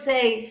we don't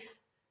say,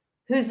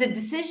 who's the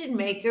decision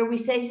maker? We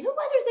say, who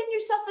other than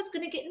yourself is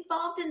going to get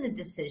involved in the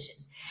decision?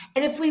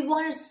 And if we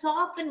want to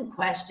soften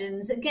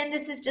questions, again,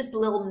 this is just a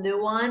little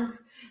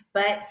nuance,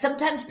 but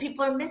sometimes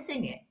people are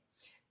missing it.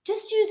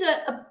 just use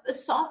a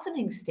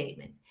softening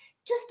statement.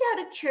 Just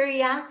out of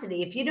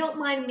curiosity, if you don't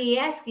mind me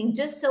asking,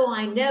 just so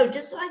I know,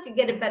 just so I could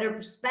get a better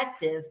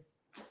perspective.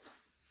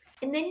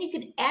 And then you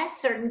could ask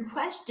certain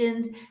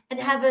questions and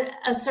have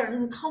a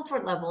certain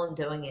comfort level in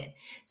doing it.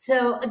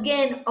 So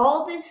again,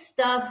 all this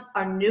stuff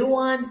are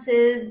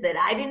nuances that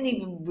I didn't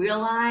even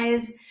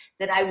realize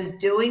that I was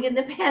doing in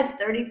the past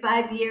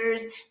 35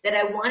 years that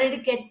I wanted to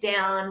get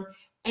down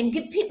and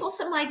give people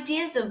some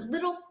ideas of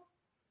little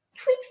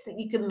tweaks that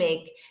you can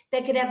make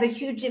that could have a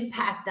huge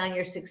impact on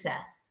your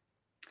success.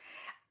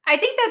 I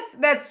think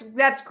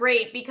that's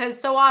great because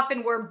so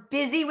often we're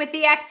busy with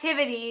the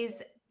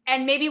activities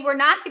and maybe we're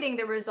not getting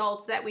the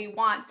results that we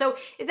want. So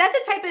is that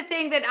the type of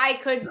thing that I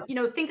could,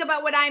 think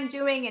about what I'm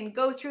doing and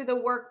go through the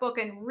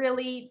workbook and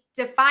really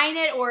define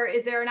it? Or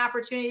is there an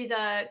opportunity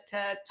to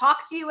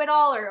talk to you at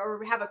all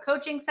or have a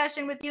coaching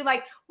session with you?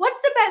 Like, what's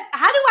the best?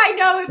 How do I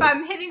know if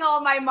I'm hitting all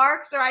my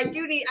marks or I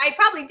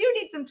probably do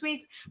need some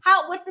tweaks?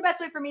 What's the best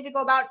way for me to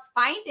go about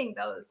finding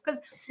those? Because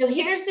so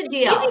here's the it's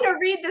deal. easy to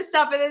read this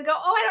stuff and then go,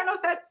 oh, I don't know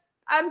if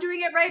I'm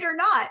doing it right or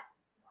not.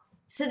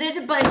 So there's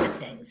a bunch of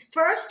things.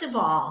 First of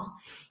all,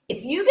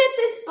 if you get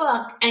this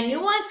book and you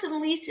want some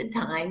Lisa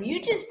time,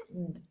 you just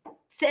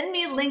send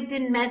me a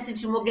LinkedIn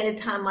message and we'll get a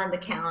time on the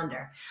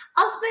calendar.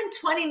 I'll spend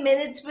 20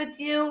 minutes with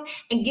you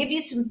and give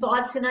you some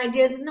thoughts and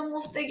ideas, and then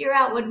we'll figure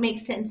out what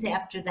makes sense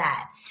after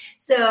that.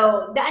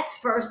 So that's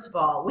first of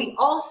all. We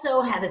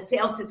also have a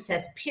sales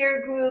success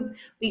peer group.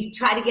 We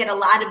try to get a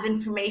lot of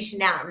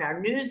information out in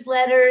our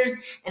newsletters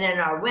and in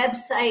our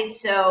website.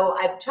 So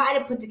I've tried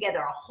to put together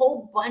a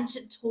whole bunch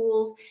of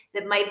tools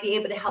that might be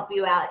able to help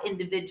you out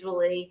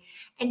individually.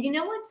 And you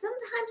know what?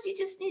 Sometimes you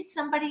just need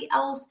somebody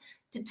else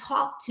to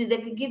talk to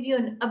that can give you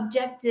an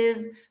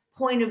objective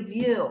point of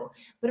view.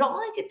 But all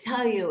I could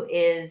tell you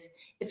is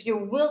if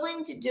you're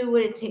willing to do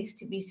what it takes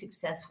to be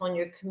successful and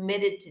you're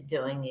committed to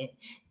doing it,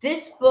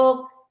 this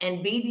book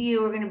and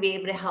BDU are going to be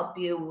able to help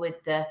you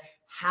with the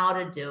how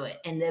to do it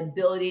and the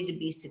ability to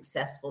be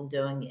successful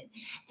doing it.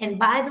 And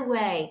by the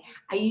way,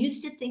 I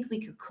used to think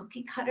we could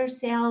cookie cutter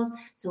sales.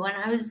 So when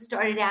I was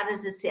started out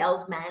as a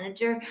sales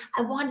manager,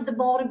 I wanted them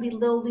all to be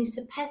little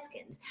Lisa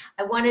Peskins.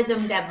 I wanted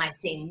them to have my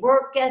same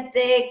work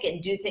ethic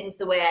and do things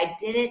the way I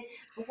did it.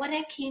 But what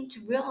I came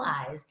to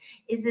realize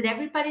is that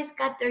everybody's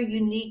got their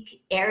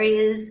unique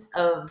areas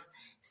of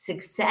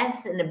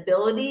success and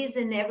abilities,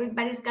 and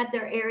everybody's got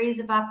their areas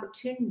of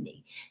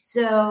opportunity.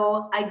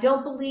 So I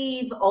don't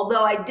believe,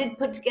 although I did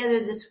put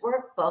together this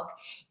workbook,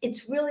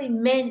 it's really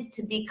meant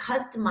to be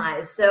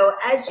customized. So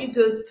as you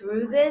go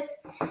through this,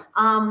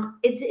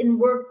 it's in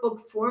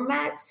workbook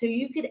format, so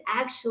you could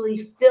actually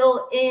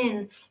fill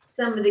in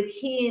some of the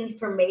key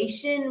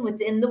information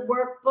within the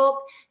workbook.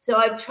 So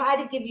I've tried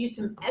to give you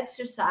some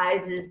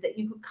exercises that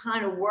you could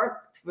kind of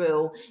work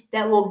through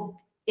that will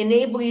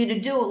enable you to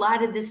do a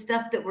lot of this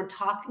stuff that we're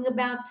talking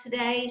about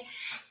today.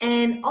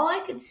 And all I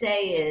could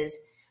say is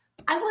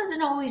I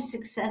wasn't always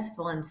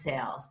successful in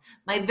sales.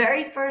 My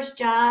very first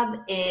job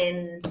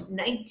in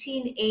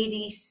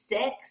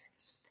 1986,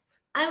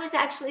 I was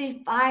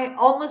actually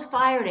almost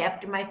fired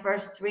after my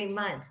first 3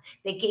 months.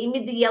 They gave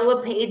me the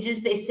yellow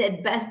pages. They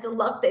said, best of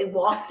luck. They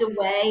walked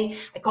away.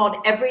 I called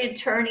every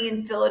attorney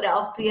in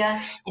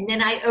Philadelphia. And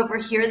then I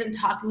overhear them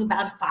talking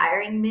about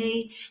firing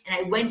me. And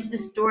I went to the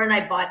store and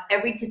I bought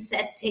every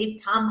cassette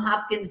tape, Tom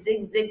Hopkins,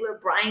 Zig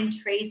Ziglar, Brian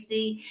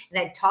Tracy. And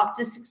I talked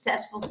to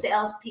successful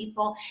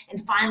salespeople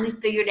and finally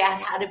figured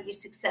out how to be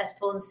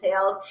successful in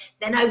sales.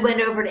 Then I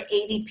went over to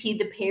ADP,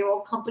 the payroll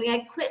company.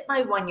 I quit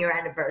my 1-year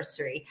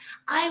anniversary.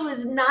 I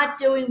was not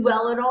doing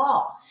well at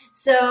all.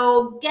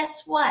 So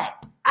guess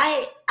what?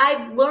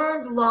 I've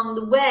learned along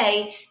the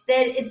way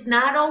that it's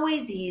not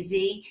always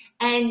easy,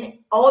 and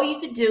all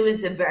you could do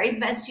is the very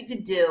best you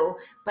could do.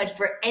 But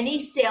for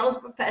any sales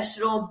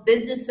professional,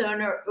 business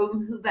owner,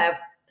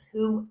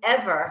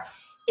 whoever,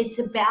 it's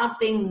about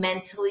being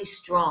mentally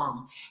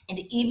strong. And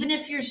even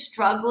if you're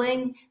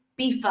struggling,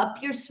 beef up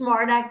your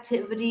smart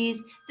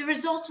activities. The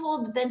results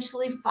will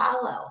eventually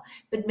follow,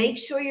 but make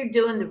sure you're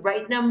doing the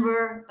right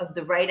number of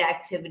the right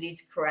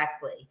activities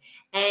correctly.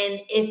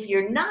 And if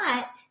you're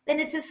not, then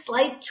it's a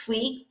slight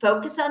tweak.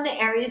 Focus on the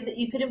areas that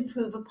you could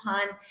improve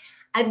upon.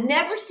 I've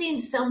never seen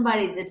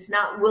somebody that's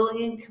not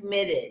willing and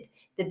committed,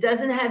 that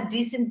doesn't have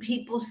decent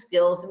people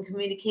skills and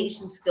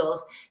communication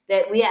skills,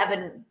 that we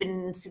haven't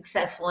been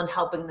successful in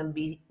helping them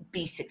be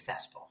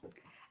successful.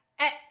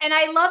 And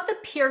I love the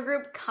peer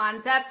group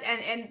concept,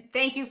 and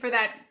thank you for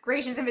that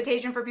gracious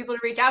invitation for people to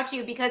reach out to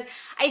you, because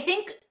I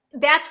think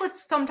that's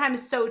what's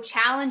sometimes so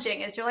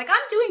challenging is you're like, I'm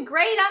doing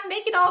great, I'm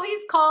making all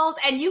these calls,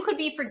 and you could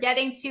be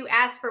forgetting to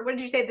ask for, what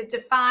did you say, the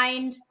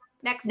defined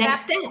next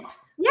steps?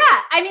 Yeah,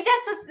 I mean,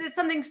 that's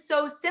something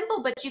so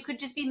simple, but you could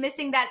just be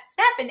missing that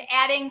step and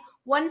adding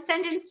one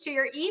sentence to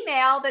your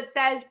email that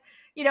says,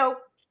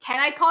 can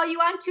I call you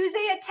on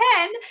Tuesday at 10?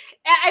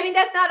 I mean,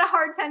 that's not a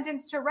hard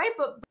sentence to write,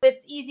 but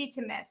it's easy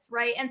to miss,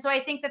 right? And so I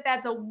think that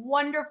that's a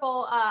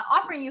wonderful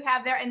offering you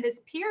have there. And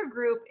this peer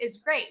group is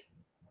great.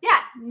 Yeah,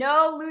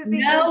 no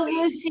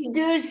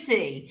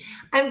loosey-goosey.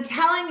 I'm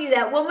telling you,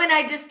 that woman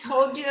I just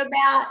told you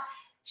about,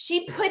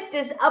 She put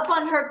this up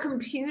on her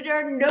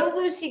computer, no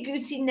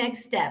loosey-goosey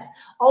next steps.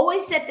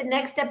 Always set the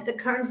next step, the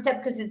current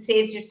step, because it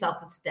saves yourself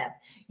a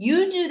step.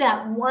 You do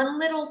that one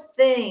little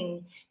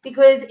thing,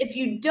 because if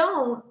you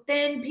don't,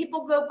 then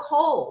people go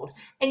cold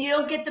and you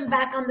don't get them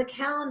back on the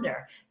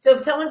calendar. So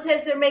if someone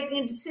says they're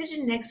making a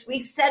decision next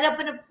week, set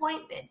up an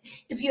appointment.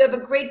 If you have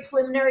a great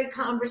preliminary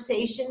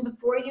conversation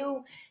before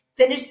you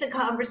finish the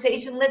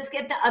conversation, let's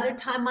get the other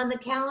time on the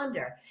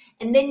calendar.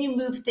 And then you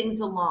move things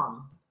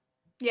along.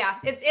 Yeah,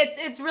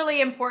 it's really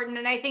important.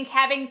 And I think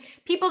having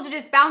people to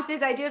just bounce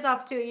these ideas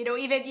off to,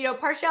 even,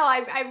 Parshell,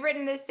 I've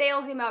written this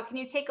sales email. Can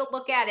you take a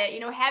look at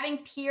it? Having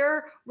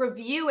peer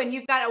review, and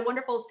you've got a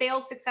wonderful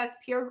sales success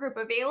peer group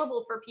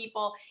available for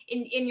people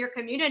in your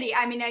community.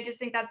 I mean, I just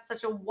think that's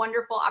such a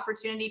wonderful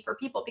opportunity for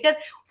people, because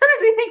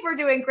sometimes we think we're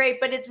doing great,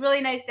 but it's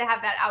really nice to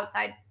have that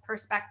outside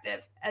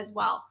perspective as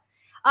well.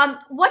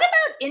 What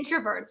about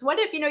introverts? What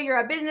if, you're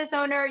a business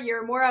owner,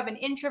 you're more of an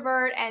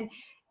introvert, and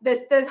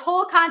this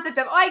whole concept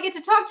of, I get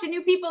to talk to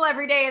new people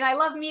every day and I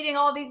love meeting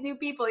all these new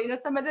people.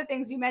 Some of the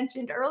things you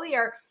mentioned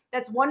earlier,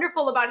 that's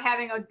wonderful about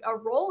having a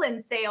role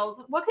in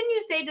sales. What can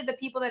you say to the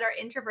people that are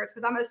introverts?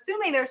 Because I'm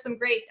assuming there's some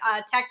great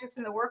tactics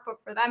in the workbook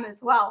for them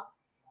as well.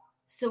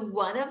 So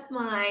one of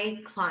my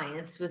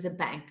clients was a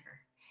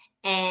banker.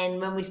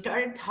 And when we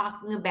started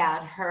talking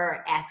about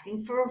her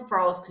asking for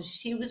referrals, because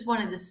she was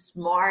one of the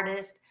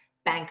smartest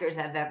bankers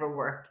I've ever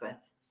worked with,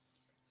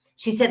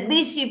 she said,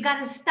 Lisa, you've got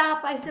to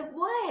stop. I said,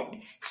 what?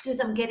 She goes,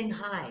 I'm getting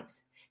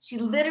hives. She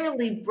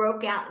literally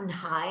broke out in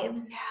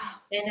hives.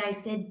 Yeah. And I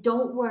said,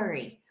 don't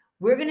worry.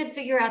 We're going to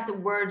figure out the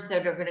words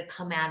that are going to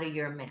come out of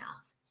your mouth.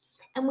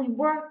 And we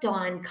worked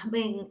on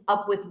coming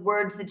up with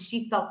words that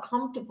she felt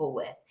comfortable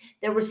with,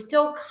 that were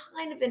still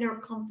kind of in her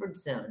comfort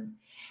zone.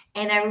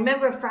 And I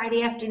remember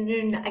Friday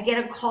afternoon, I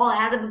get a call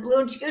out of the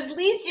blue and she goes,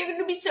 Lisa, you're going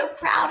to be so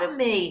proud of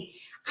me.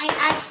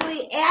 I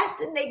actually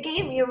asked and they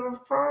gave me a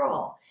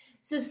referral.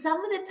 So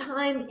some of the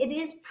time it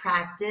is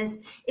practice.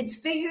 It's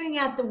figuring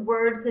out the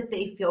words that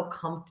they feel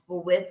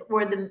comfortable with,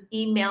 or the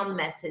email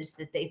message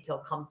that they feel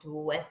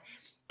comfortable with.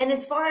 And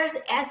as far as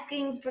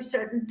asking for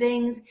certain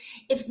things,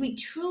 if we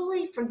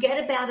truly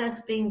forget about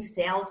us being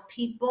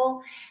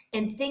salespeople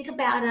and think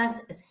about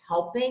us as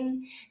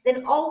helping,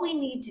 then all we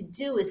need to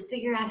do is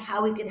figure out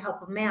how we can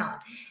help them out.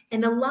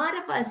 And a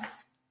lot of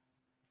us,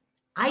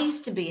 I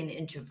used to be an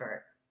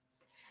introvert.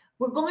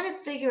 We're going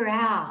to figure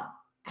out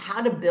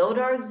how to build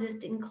our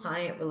existing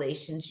client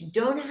relations. You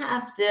don't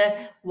have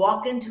to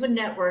walk into a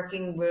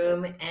networking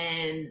room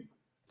and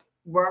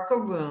work a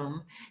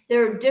room.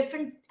 There are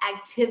different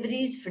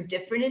activities for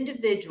different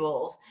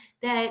individuals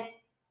that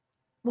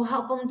will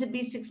help them to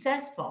be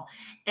successful.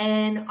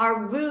 And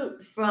our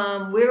route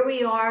from where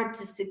we are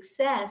to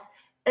success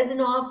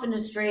isn't often a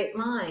straight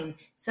line.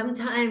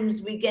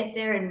 Sometimes we get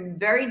there in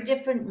very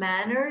different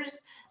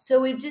manners. So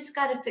we've just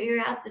got to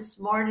figure out the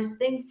smartest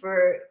thing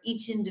for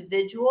each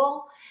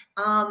individual.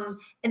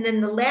 And then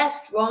the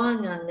last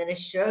drawing I'm going to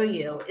show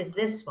you is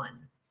this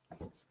one.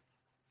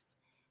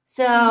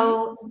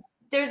 So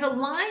there's a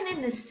line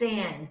in the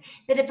sand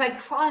that if I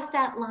cross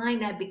that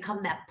line, I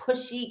become that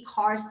pushy,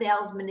 car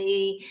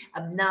salesman-y,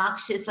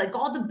 obnoxious, like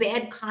all the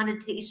bad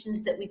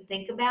connotations that we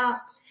think about.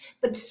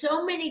 But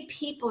so many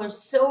people are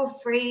so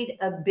afraid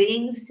of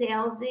being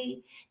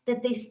salesy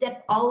that they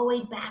step all the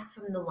way back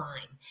from the line.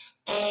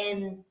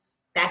 And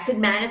that could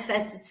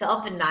manifest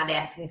itself in not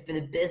asking for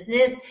the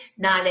business,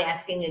 not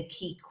asking a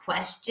key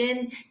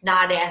question,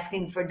 not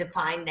asking for a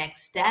defined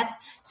next step.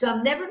 So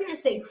I'm never going to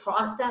say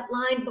cross that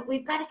line, but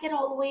we've got to get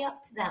all the way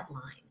up to that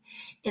line.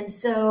 And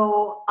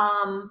so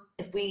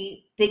if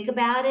we think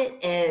about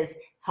it as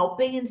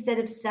helping instead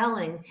of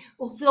selling,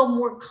 we'll feel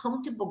more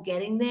comfortable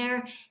getting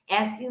there,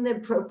 asking the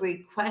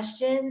appropriate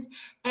questions.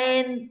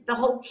 And the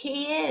whole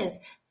key is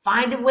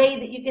find a way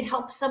that you can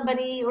help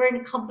somebody or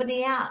a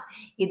company out,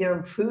 either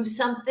improve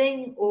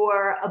something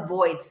or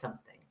avoid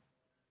something.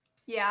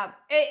 Yeah,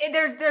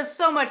 there's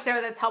so much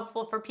there that's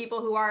helpful for people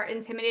who are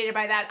intimidated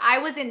by that. I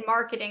was in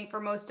marketing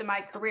for most of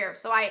my career,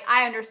 so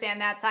I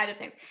understand that side of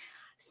things.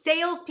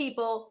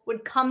 Salespeople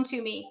would come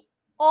to me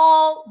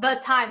all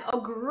the time,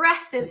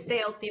 aggressive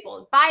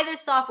salespeople. Buy this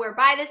software,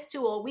 buy this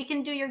tool. We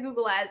can do your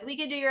Google ads, we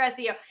can do your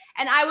SEO,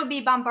 and I would be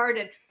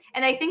bombarded.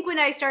 And I think when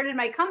I started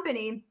my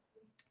company,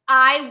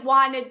 I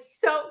wanted,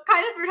 so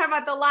kind of, we're talking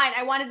about the line,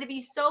 I wanted to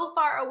be so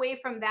far away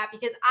from that,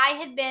 because I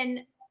had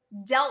been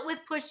dealt with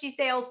pushy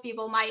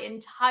salespeople my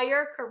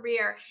entire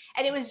career.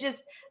 And it was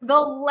just the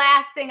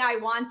last thing I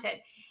wanted.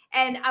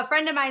 And a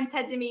friend of mine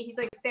said to me, he's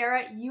like,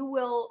 Sarah, you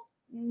will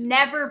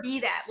never be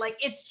that. Like,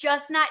 it's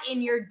just not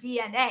in your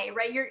DNA,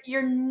 right?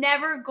 You're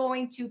never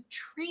going to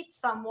treat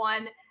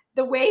someone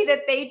the way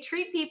that they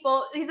treat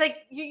people. He's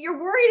like,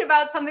 you're worried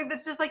about something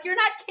that's just like, you're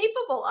not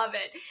capable of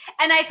it.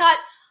 And I thought,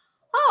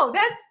 oh,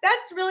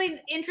 that's really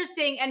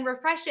interesting and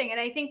refreshing. And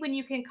I think when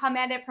you can come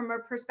at it from a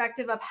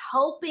perspective of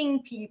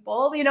helping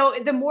people,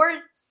 the more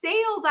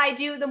sales I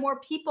do, the more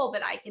people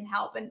that I can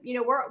help. And,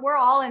 we're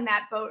all in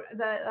that boat,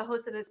 the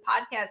host of this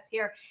podcast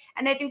here.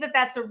 And I think that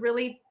that's a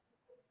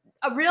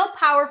real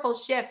powerful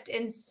shift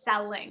in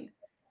selling.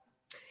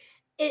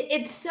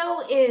 It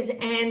so is.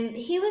 And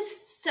he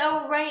was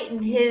so right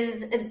in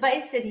his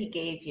advice that he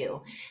gave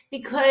you,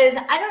 because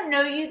I don't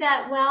know you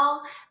that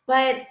well,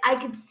 but I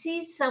could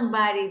see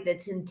somebody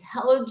that's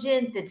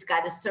intelligent, that's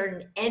got a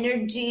certain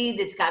energy,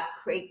 that's got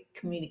great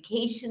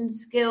communication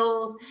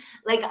skills.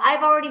 Like,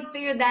 I've already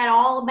figured that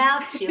all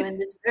about you in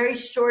this very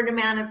short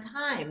amount of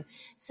time.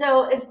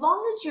 So as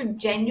long as you're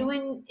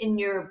genuine in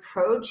your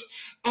approach,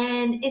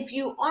 and if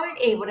you aren't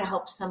able to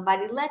help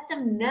somebody, let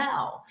them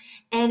know.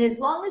 And as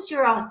long as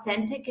you're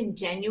authentic and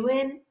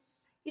genuine,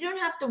 you don't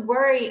have to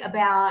worry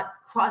about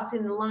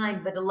crossing the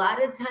line. But a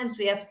lot of times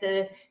we have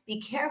to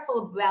be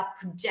careful about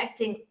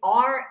projecting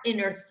our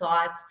inner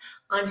thoughts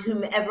on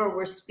whomever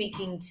we're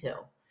speaking to.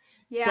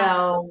 Yeah.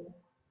 So,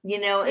 as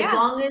Yeah.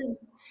 long as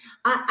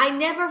I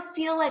never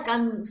feel like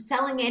I'm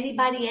selling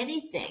anybody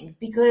anything,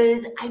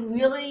 because I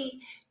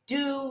really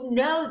do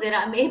know that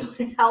I'm able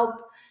to help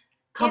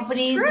It's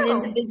companies and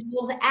true.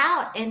 individuals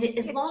out. And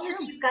as It's long as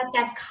true. you've got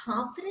that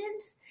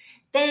confidence,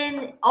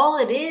 then all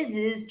it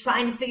is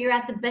trying to figure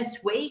out the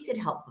best way you could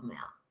help them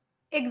out.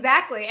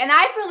 Exactly. And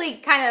I've really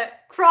kind of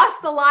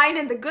crossed the line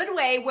in the good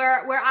way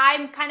where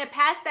I'm kind of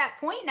past that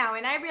point now.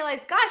 And I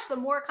realize, gosh, the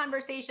more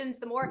conversations,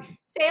 the more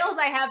sales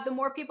I have, the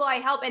more people I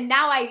help. And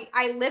now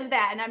I live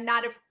that and I'm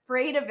not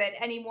afraid of it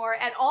anymore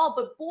at all.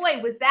 But boy,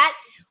 was that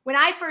when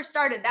I first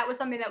started, that was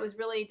something that was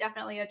really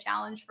definitely a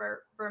challenge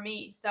for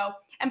me. So,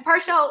 and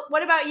Parshell,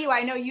 what about you?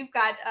 I know you've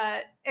got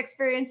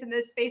experience in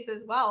this space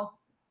as well.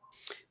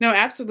 No,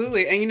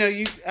 absolutely. And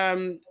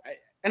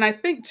and I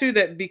think too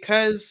that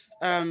because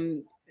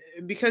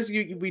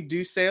we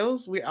do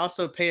sales, we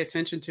also pay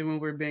attention to when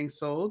we're being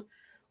sold,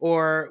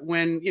 or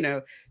when,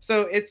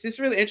 so it's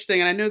really interesting.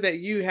 And I know that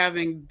you,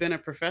 having been a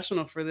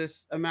professional for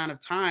this amount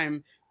of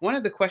time, one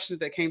of the questions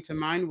that came to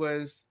mind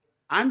was,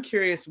 I'm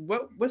curious,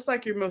 what's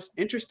like your most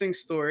interesting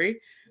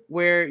story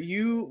where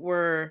you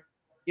were,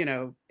 in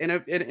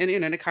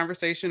a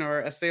conversation or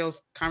a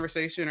sales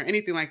conversation or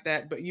anything like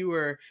that, but you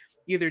were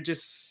either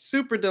just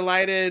super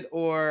delighted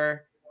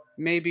or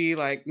maybe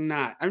like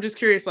not. I'm just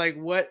curious, like,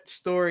 what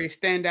stories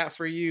stand out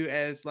for you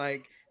as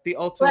like the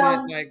ultimate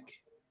Well, like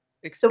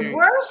the experience?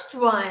 worst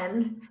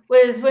one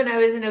was when I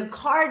was in a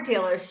car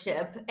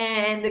dealership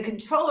and the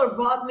controller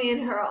brought me in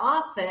her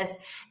office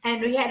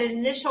and we had an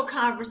initial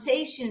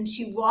conversation.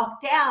 She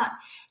walked out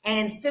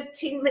and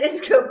 15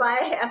 minutes go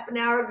by, half an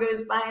hour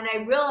goes by, and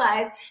I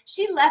realized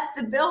she left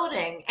the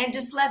building and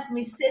just left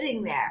me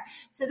sitting there.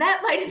 So that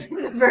might have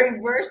been the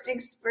very worst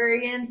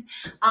experience.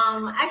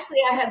 Actually,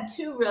 I have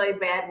two really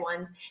bad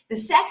ones. The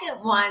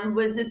second one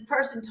was this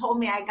person told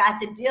me I got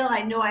the deal.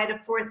 I knew I had a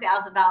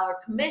 $4,000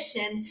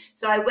 commission.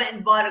 So I went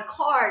and bought a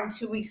car. And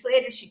 2 weeks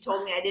later, she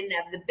told me I didn't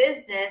have the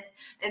business.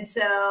 And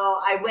so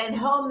I went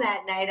home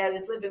that night. I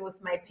was living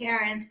with my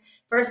parents.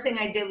 First thing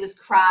I did was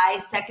cry.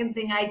 Second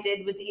thing I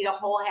did was eat a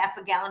whole half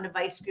a gallon of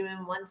ice cream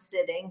in one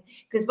sitting.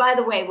 Because, by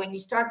the way, when you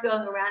start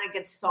going around, it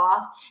gets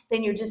soft.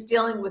 Then you're just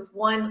dealing with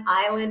one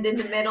island in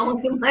the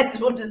middle. You might as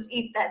well just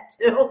eat that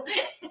too.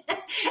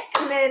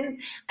 And then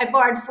I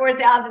borrowed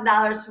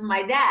 $4,000 from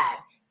my dad.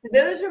 So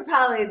those were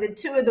probably the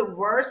two of the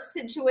worst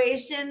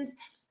situations.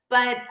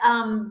 But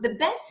the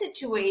best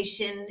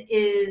situation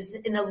is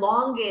an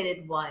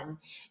elongated one.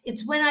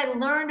 It's when I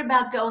learned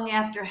about going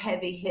after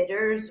heavy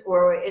hitters,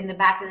 or in the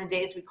back of the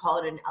days, we call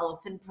it an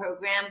elephant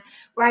program,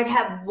 where I'd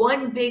have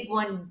one big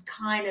one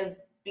kind of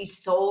be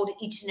sold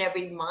each and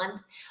every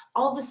month.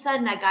 All of a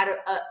sudden, I got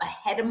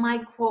ahead of my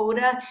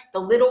quota. The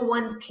little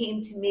ones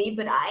came to me,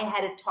 but I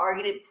had a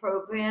targeted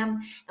program.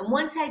 And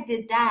once I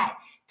did that,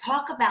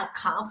 talk about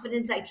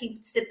confidence. I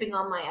keep sipping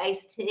on my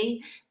iced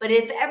tea. But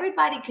if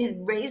everybody could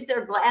raise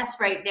their glass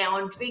right now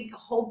and drink a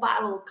whole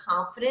bottle of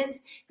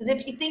confidence, because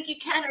if you think you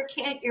can or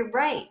can't, you're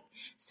right.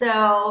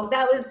 So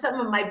that was some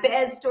of my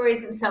bad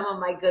stories and some of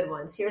my good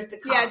ones. Here's to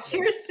Yeah, confidence.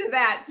 cheers to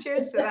that.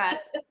 Cheers to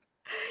that.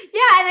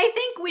 Yeah, and I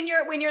think when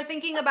you're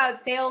thinking about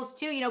sales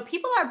too,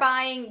 people are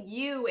buying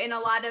you in a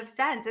lot of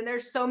sense. And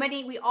there's so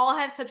many, we all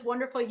have such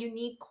wonderful,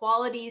 unique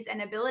qualities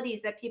and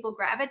abilities that people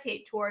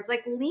gravitate towards.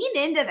 Like, lean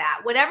into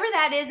that. Whatever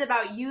that is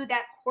about you,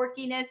 that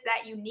quirkiness,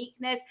 that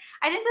uniqueness.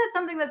 I think that's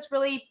something that's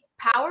really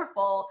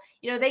powerful.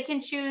 They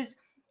can choose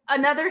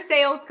another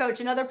sales coach,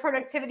 another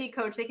productivity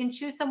coach. They can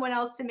choose someone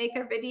else to make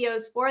their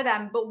videos for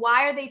them. But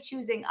why are they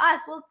choosing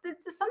us? Well,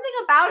 it's something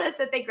about us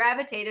that they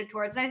gravitated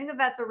towards. And I think that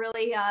that's a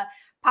really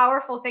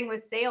powerful thing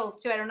with sales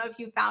too. I don't know if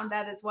you found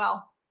that as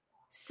well.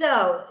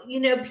 So,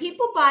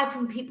 people buy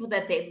from people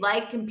that they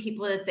like and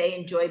people that they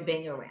enjoy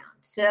being around.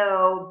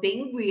 So,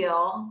 being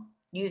real,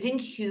 using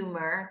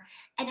humor,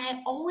 and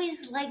I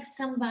always like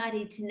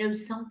somebody to know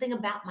something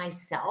about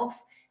myself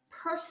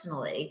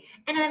personally,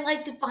 and I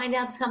like to find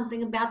out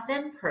something about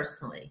them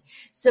personally.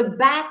 So,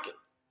 back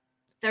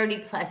 30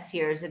 plus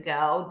years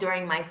ago,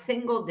 during my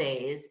single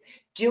days,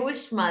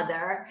 Jewish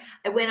mother.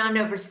 I went on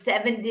over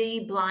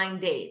 70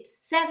 blind dates,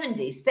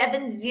 70. So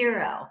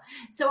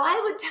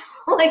I would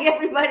tell like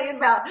everybody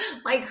about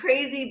my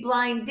crazy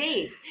blind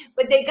dates,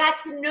 but they got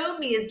to know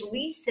me as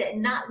Lisa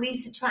and not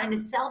Lisa trying to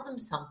sell them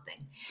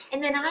something.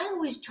 And then I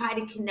always try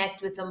to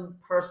connect with them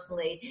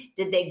personally.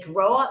 Did they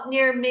grow up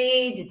near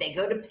me? Did they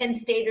go to Penn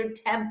State or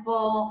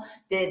Temple?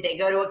 Did they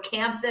go to a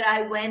camp that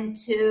I went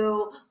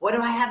to? What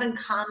do I have in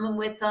common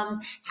with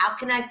them? How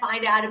can I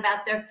find out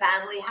about their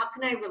family? How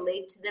can I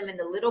relate to them in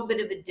a little bit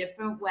of a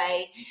different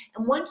way?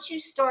 And once you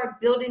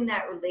start building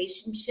that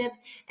relationship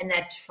and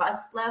that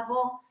trust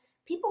level,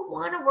 people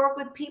want to work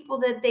with people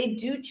that they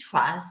do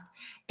trust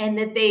and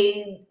that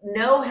they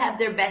know have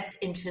their best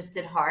interest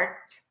at heart,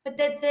 but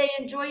that they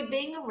enjoy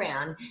being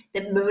around,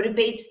 that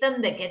motivates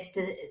them, that gets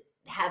to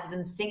have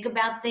them think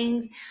about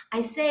things.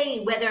 I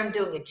say, whether I'm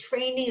doing a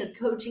training, a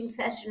coaching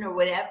session, or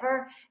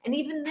whatever, and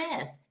even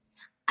this,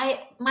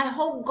 my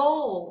whole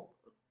goal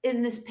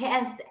in this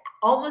past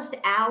almost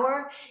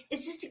hour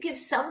is just to give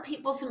some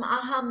people some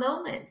aha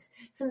moments,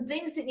 some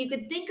things that you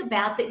could think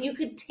about that you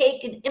could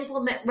take and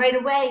implement right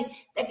away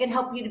that can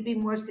help you to be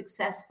more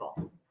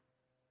successful.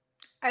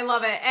 I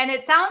love it. And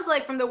it sounds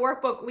like from the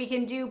workbook, we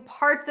can do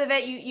parts of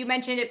it. You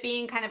mentioned it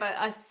being kind of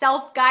a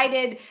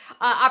self-guided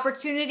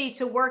opportunity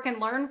to work and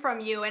learn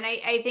from you. And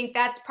I think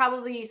that's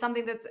probably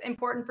something that's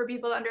important for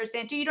people to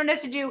understand too. You don't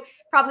have to do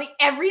probably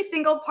every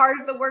single part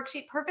of the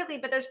worksheet perfectly,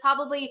 but there's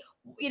probably,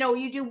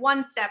 you do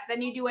one step,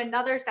 then you do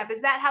another step.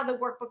 Is that how the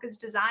workbook is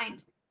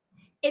designed?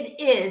 It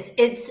is.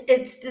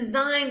 It's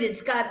designed,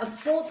 it's got a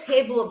full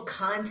table of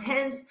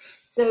contents.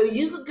 So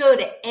you could go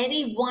to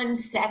any one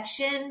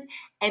section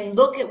and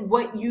look at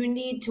what you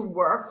need to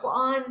work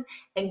on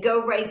and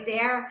go right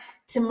there.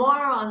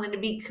 Tomorrow, I'm going to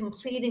be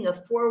completing a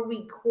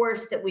 4-week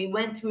course that we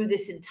went through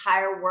this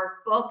entire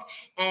workbook,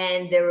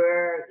 and there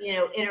were,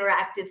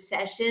 interactive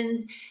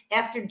sessions.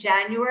 After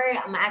January,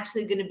 I'm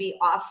actually going to be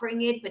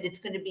offering it, but it's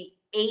going to be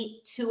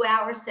 8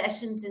 2-hour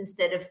sessions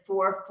instead of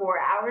 4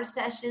 4-hour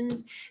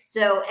sessions.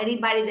 So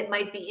anybody that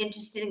might be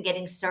interested in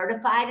getting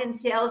certified in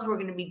sales, we're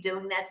going to be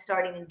doing that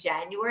starting in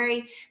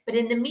January. But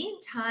in the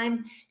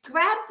meantime,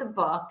 grab the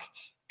book,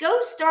 go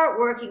start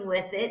working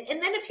with it.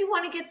 And then if you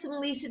want to get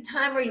some Lisa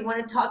time or you want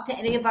to talk to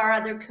any of our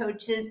other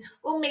coaches,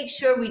 we'll make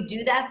sure we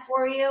do that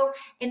for you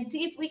and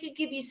see if we could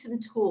give you some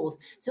tools.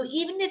 So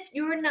even if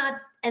you're not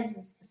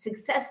as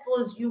successful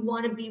as you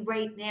want to be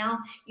right now,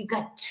 you've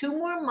got 2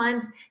 more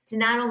months to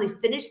not only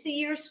finish the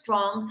year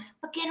strong,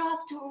 but get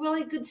off to a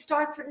really good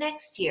start for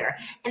next year.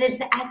 And it's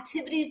the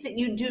activities that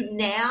you do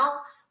now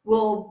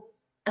will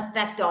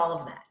affect all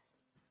of that.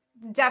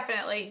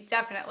 Definitely.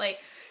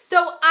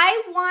 So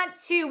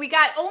we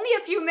got only a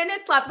few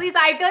minutes left. Lisa,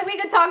 I feel like we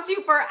could talk to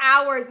you for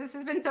hours. This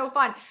has been so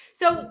fun.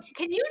 So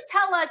can you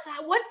tell us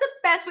what's the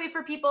best way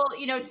for people,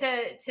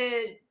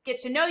 to get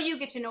to know you,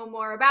 get to know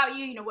more about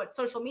you, what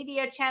social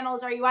media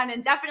channels are you on?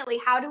 And definitely,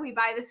 how do we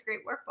buy this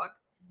great workbook?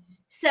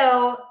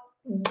 So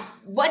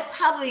what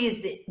probably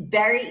is the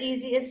very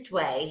easiest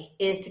way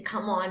is to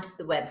come on to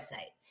the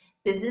website,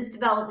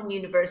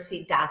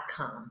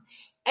 businessdevelopmentuniversity.com.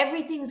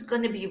 Everything's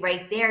going to be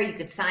right there. You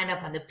could sign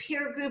up on the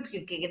peer group.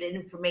 You could get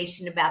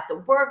information about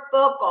the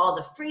workbook, all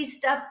the free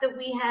stuff that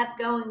we have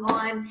going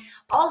on.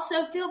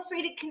 Also, feel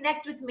free to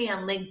connect with me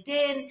on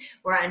LinkedIn.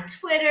 We're on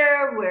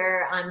Twitter.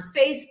 We're on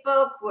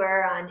Facebook.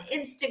 We're on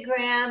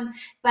Instagram.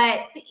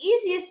 But the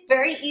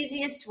very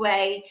easiest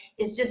way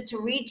is just to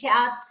reach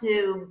out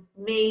to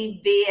me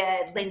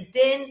via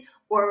LinkedIn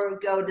or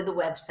go to the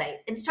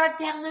website and start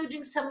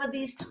downloading some of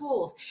these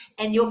tools,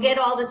 and you'll get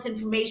all this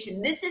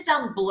information. This is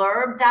on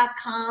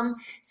blurb.com,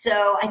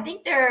 so I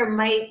think there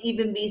might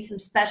even be some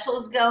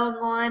specials going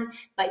on,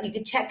 but you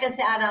can check us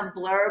out on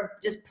Blurb.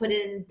 Just put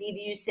in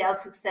BDU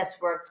Sales Success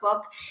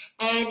Workbook,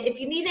 and if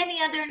you need any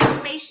other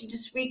information,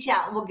 just reach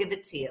out and we'll give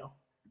it to you.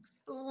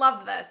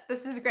 Love this.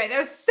 This is great.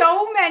 There's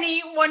so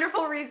many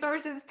wonderful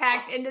resources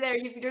packed into there.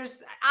 You're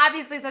just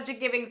obviously such a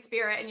giving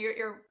spirit, and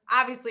you're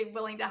obviously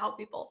willing to help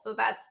people. So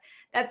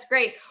that's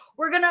great.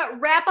 We're going to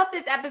wrap up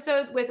this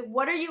episode with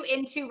what are you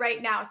into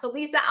right now? So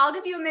Lisa, I'll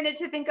give you a minute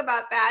to think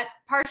about that.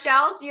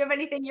 Parshall, do you have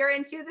anything you're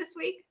into this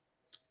week?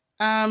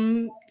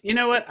 You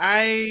know what?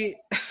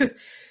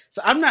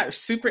 So I'm not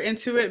super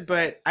into it,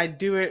 but I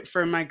do it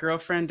for my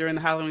girlfriend during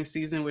the Halloween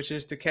season, which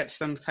is to catch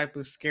some type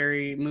of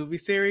scary movie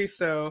series.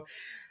 So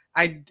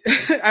I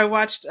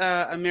watched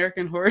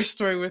American Horror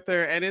Story with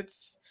her, and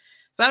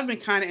so I've been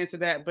kind of into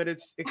that, but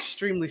it's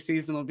extremely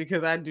seasonal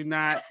because I do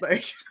not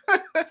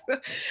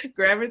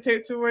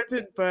gravitate towards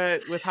it.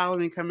 But with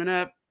Halloween coming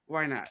up,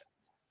 why not?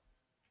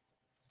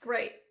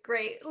 Great.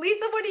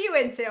 Lisa, what are you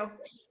into?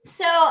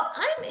 So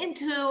I'm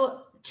into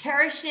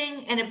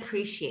cherishing and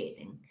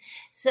appreciating.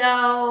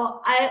 So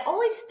I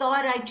always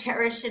thought I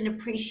cherished and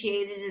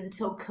appreciated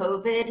until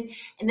COVID.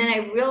 And then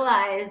I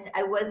realized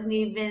I wasn't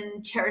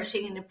even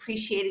cherishing and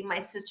appreciating my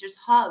sister's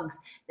hugs,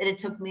 that it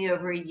took me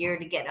over a year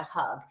to get a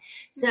hug.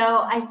 So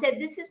I said,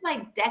 this is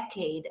my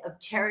decade of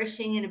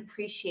cherishing and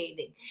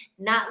appreciating,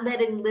 not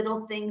letting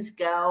little things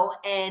go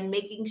and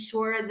making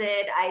sure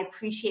that I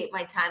appreciate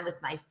my time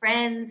with my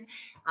friends,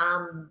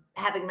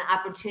 having the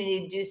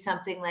opportunity to do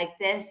something like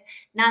this,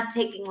 not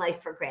taking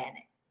life for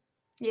granted.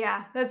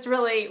 Yeah, that's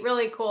really,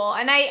 really cool.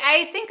 And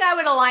I think I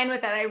would align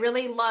with that. I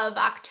really love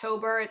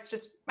October. It's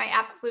just my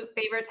absolute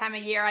favorite time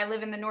of year. I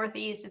live in the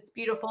Northeast. It's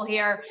beautiful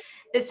here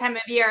this time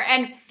of year.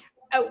 And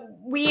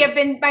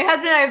my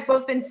husband and I have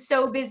both been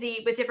so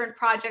busy with different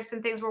projects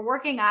and things we're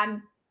working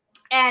on.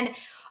 And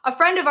a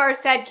friend of ours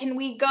said, can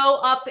we go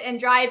up and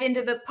drive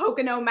into the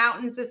Pocono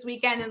Mountains this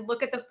weekend and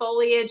look at the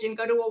foliage and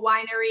go to a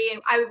winery?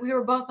 And we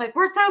were both like,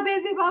 we're so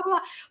busy, blah,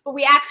 blah. But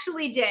we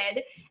actually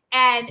did.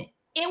 And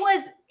it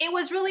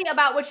was really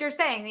about what you're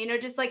saying,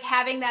 just like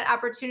having that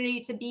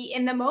opportunity to be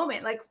in the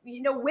moment. Like,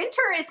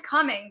 winter is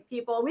coming,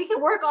 people. We can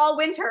work all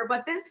winter,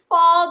 but this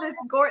fall,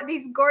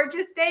 these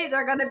gorgeous days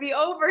are going to be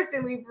over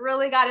soon. We've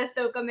really got to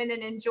soak them in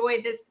and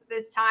enjoy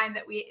this time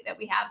that we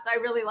have. So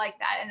I really like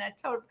that. And I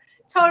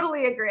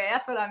totally agree.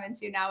 That's what I'm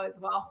into now as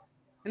well.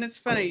 And it's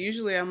funny.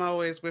 Usually I'm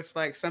always with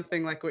like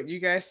something like what you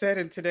guys said.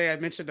 And today I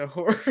mentioned a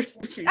horror.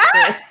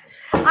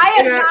 I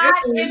am not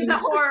into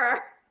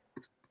horror.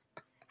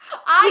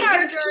 On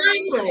our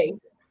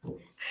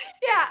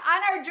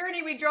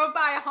journey, we drove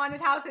by a haunted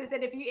house and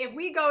said, if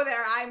we go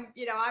there, I'm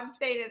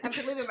saying I'm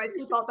leaving my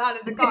seatbelts out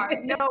of the car.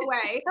 No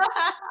way.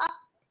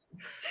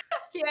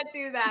 Can't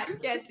do that.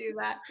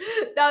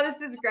 No,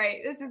 this is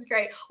great.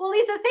 Well,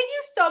 Lisa, thank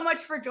you so much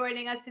for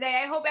joining us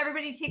today. I hope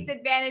everybody takes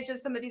advantage of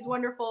some of these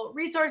wonderful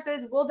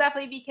resources. We'll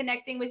definitely be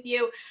connecting with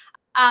you.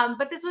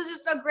 But this was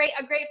just a great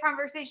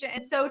conversation,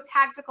 and so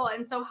tactical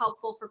and so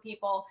helpful for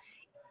people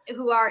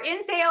who are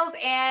in sales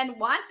and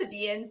want to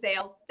be in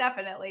sales.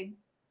 Definitely.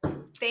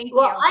 Thank you.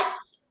 Well, I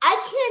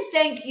can't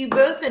thank you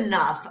both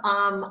enough.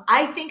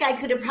 I think I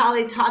could have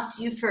probably talked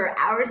to you for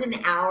hours and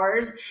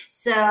hours.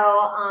 So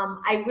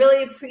I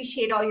really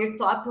appreciate all your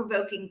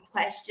thought-provoking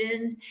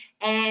questions.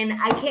 And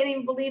I can't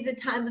even believe the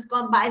time has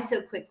gone by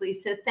so quickly.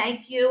 So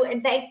thank you.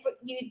 And thank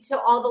you to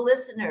all the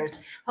listeners.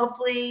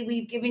 Hopefully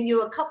we've given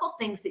you a couple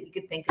things that you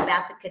could think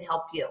about that could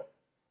help you.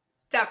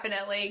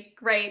 Definitely.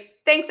 Great.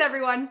 Thanks,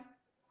 everyone.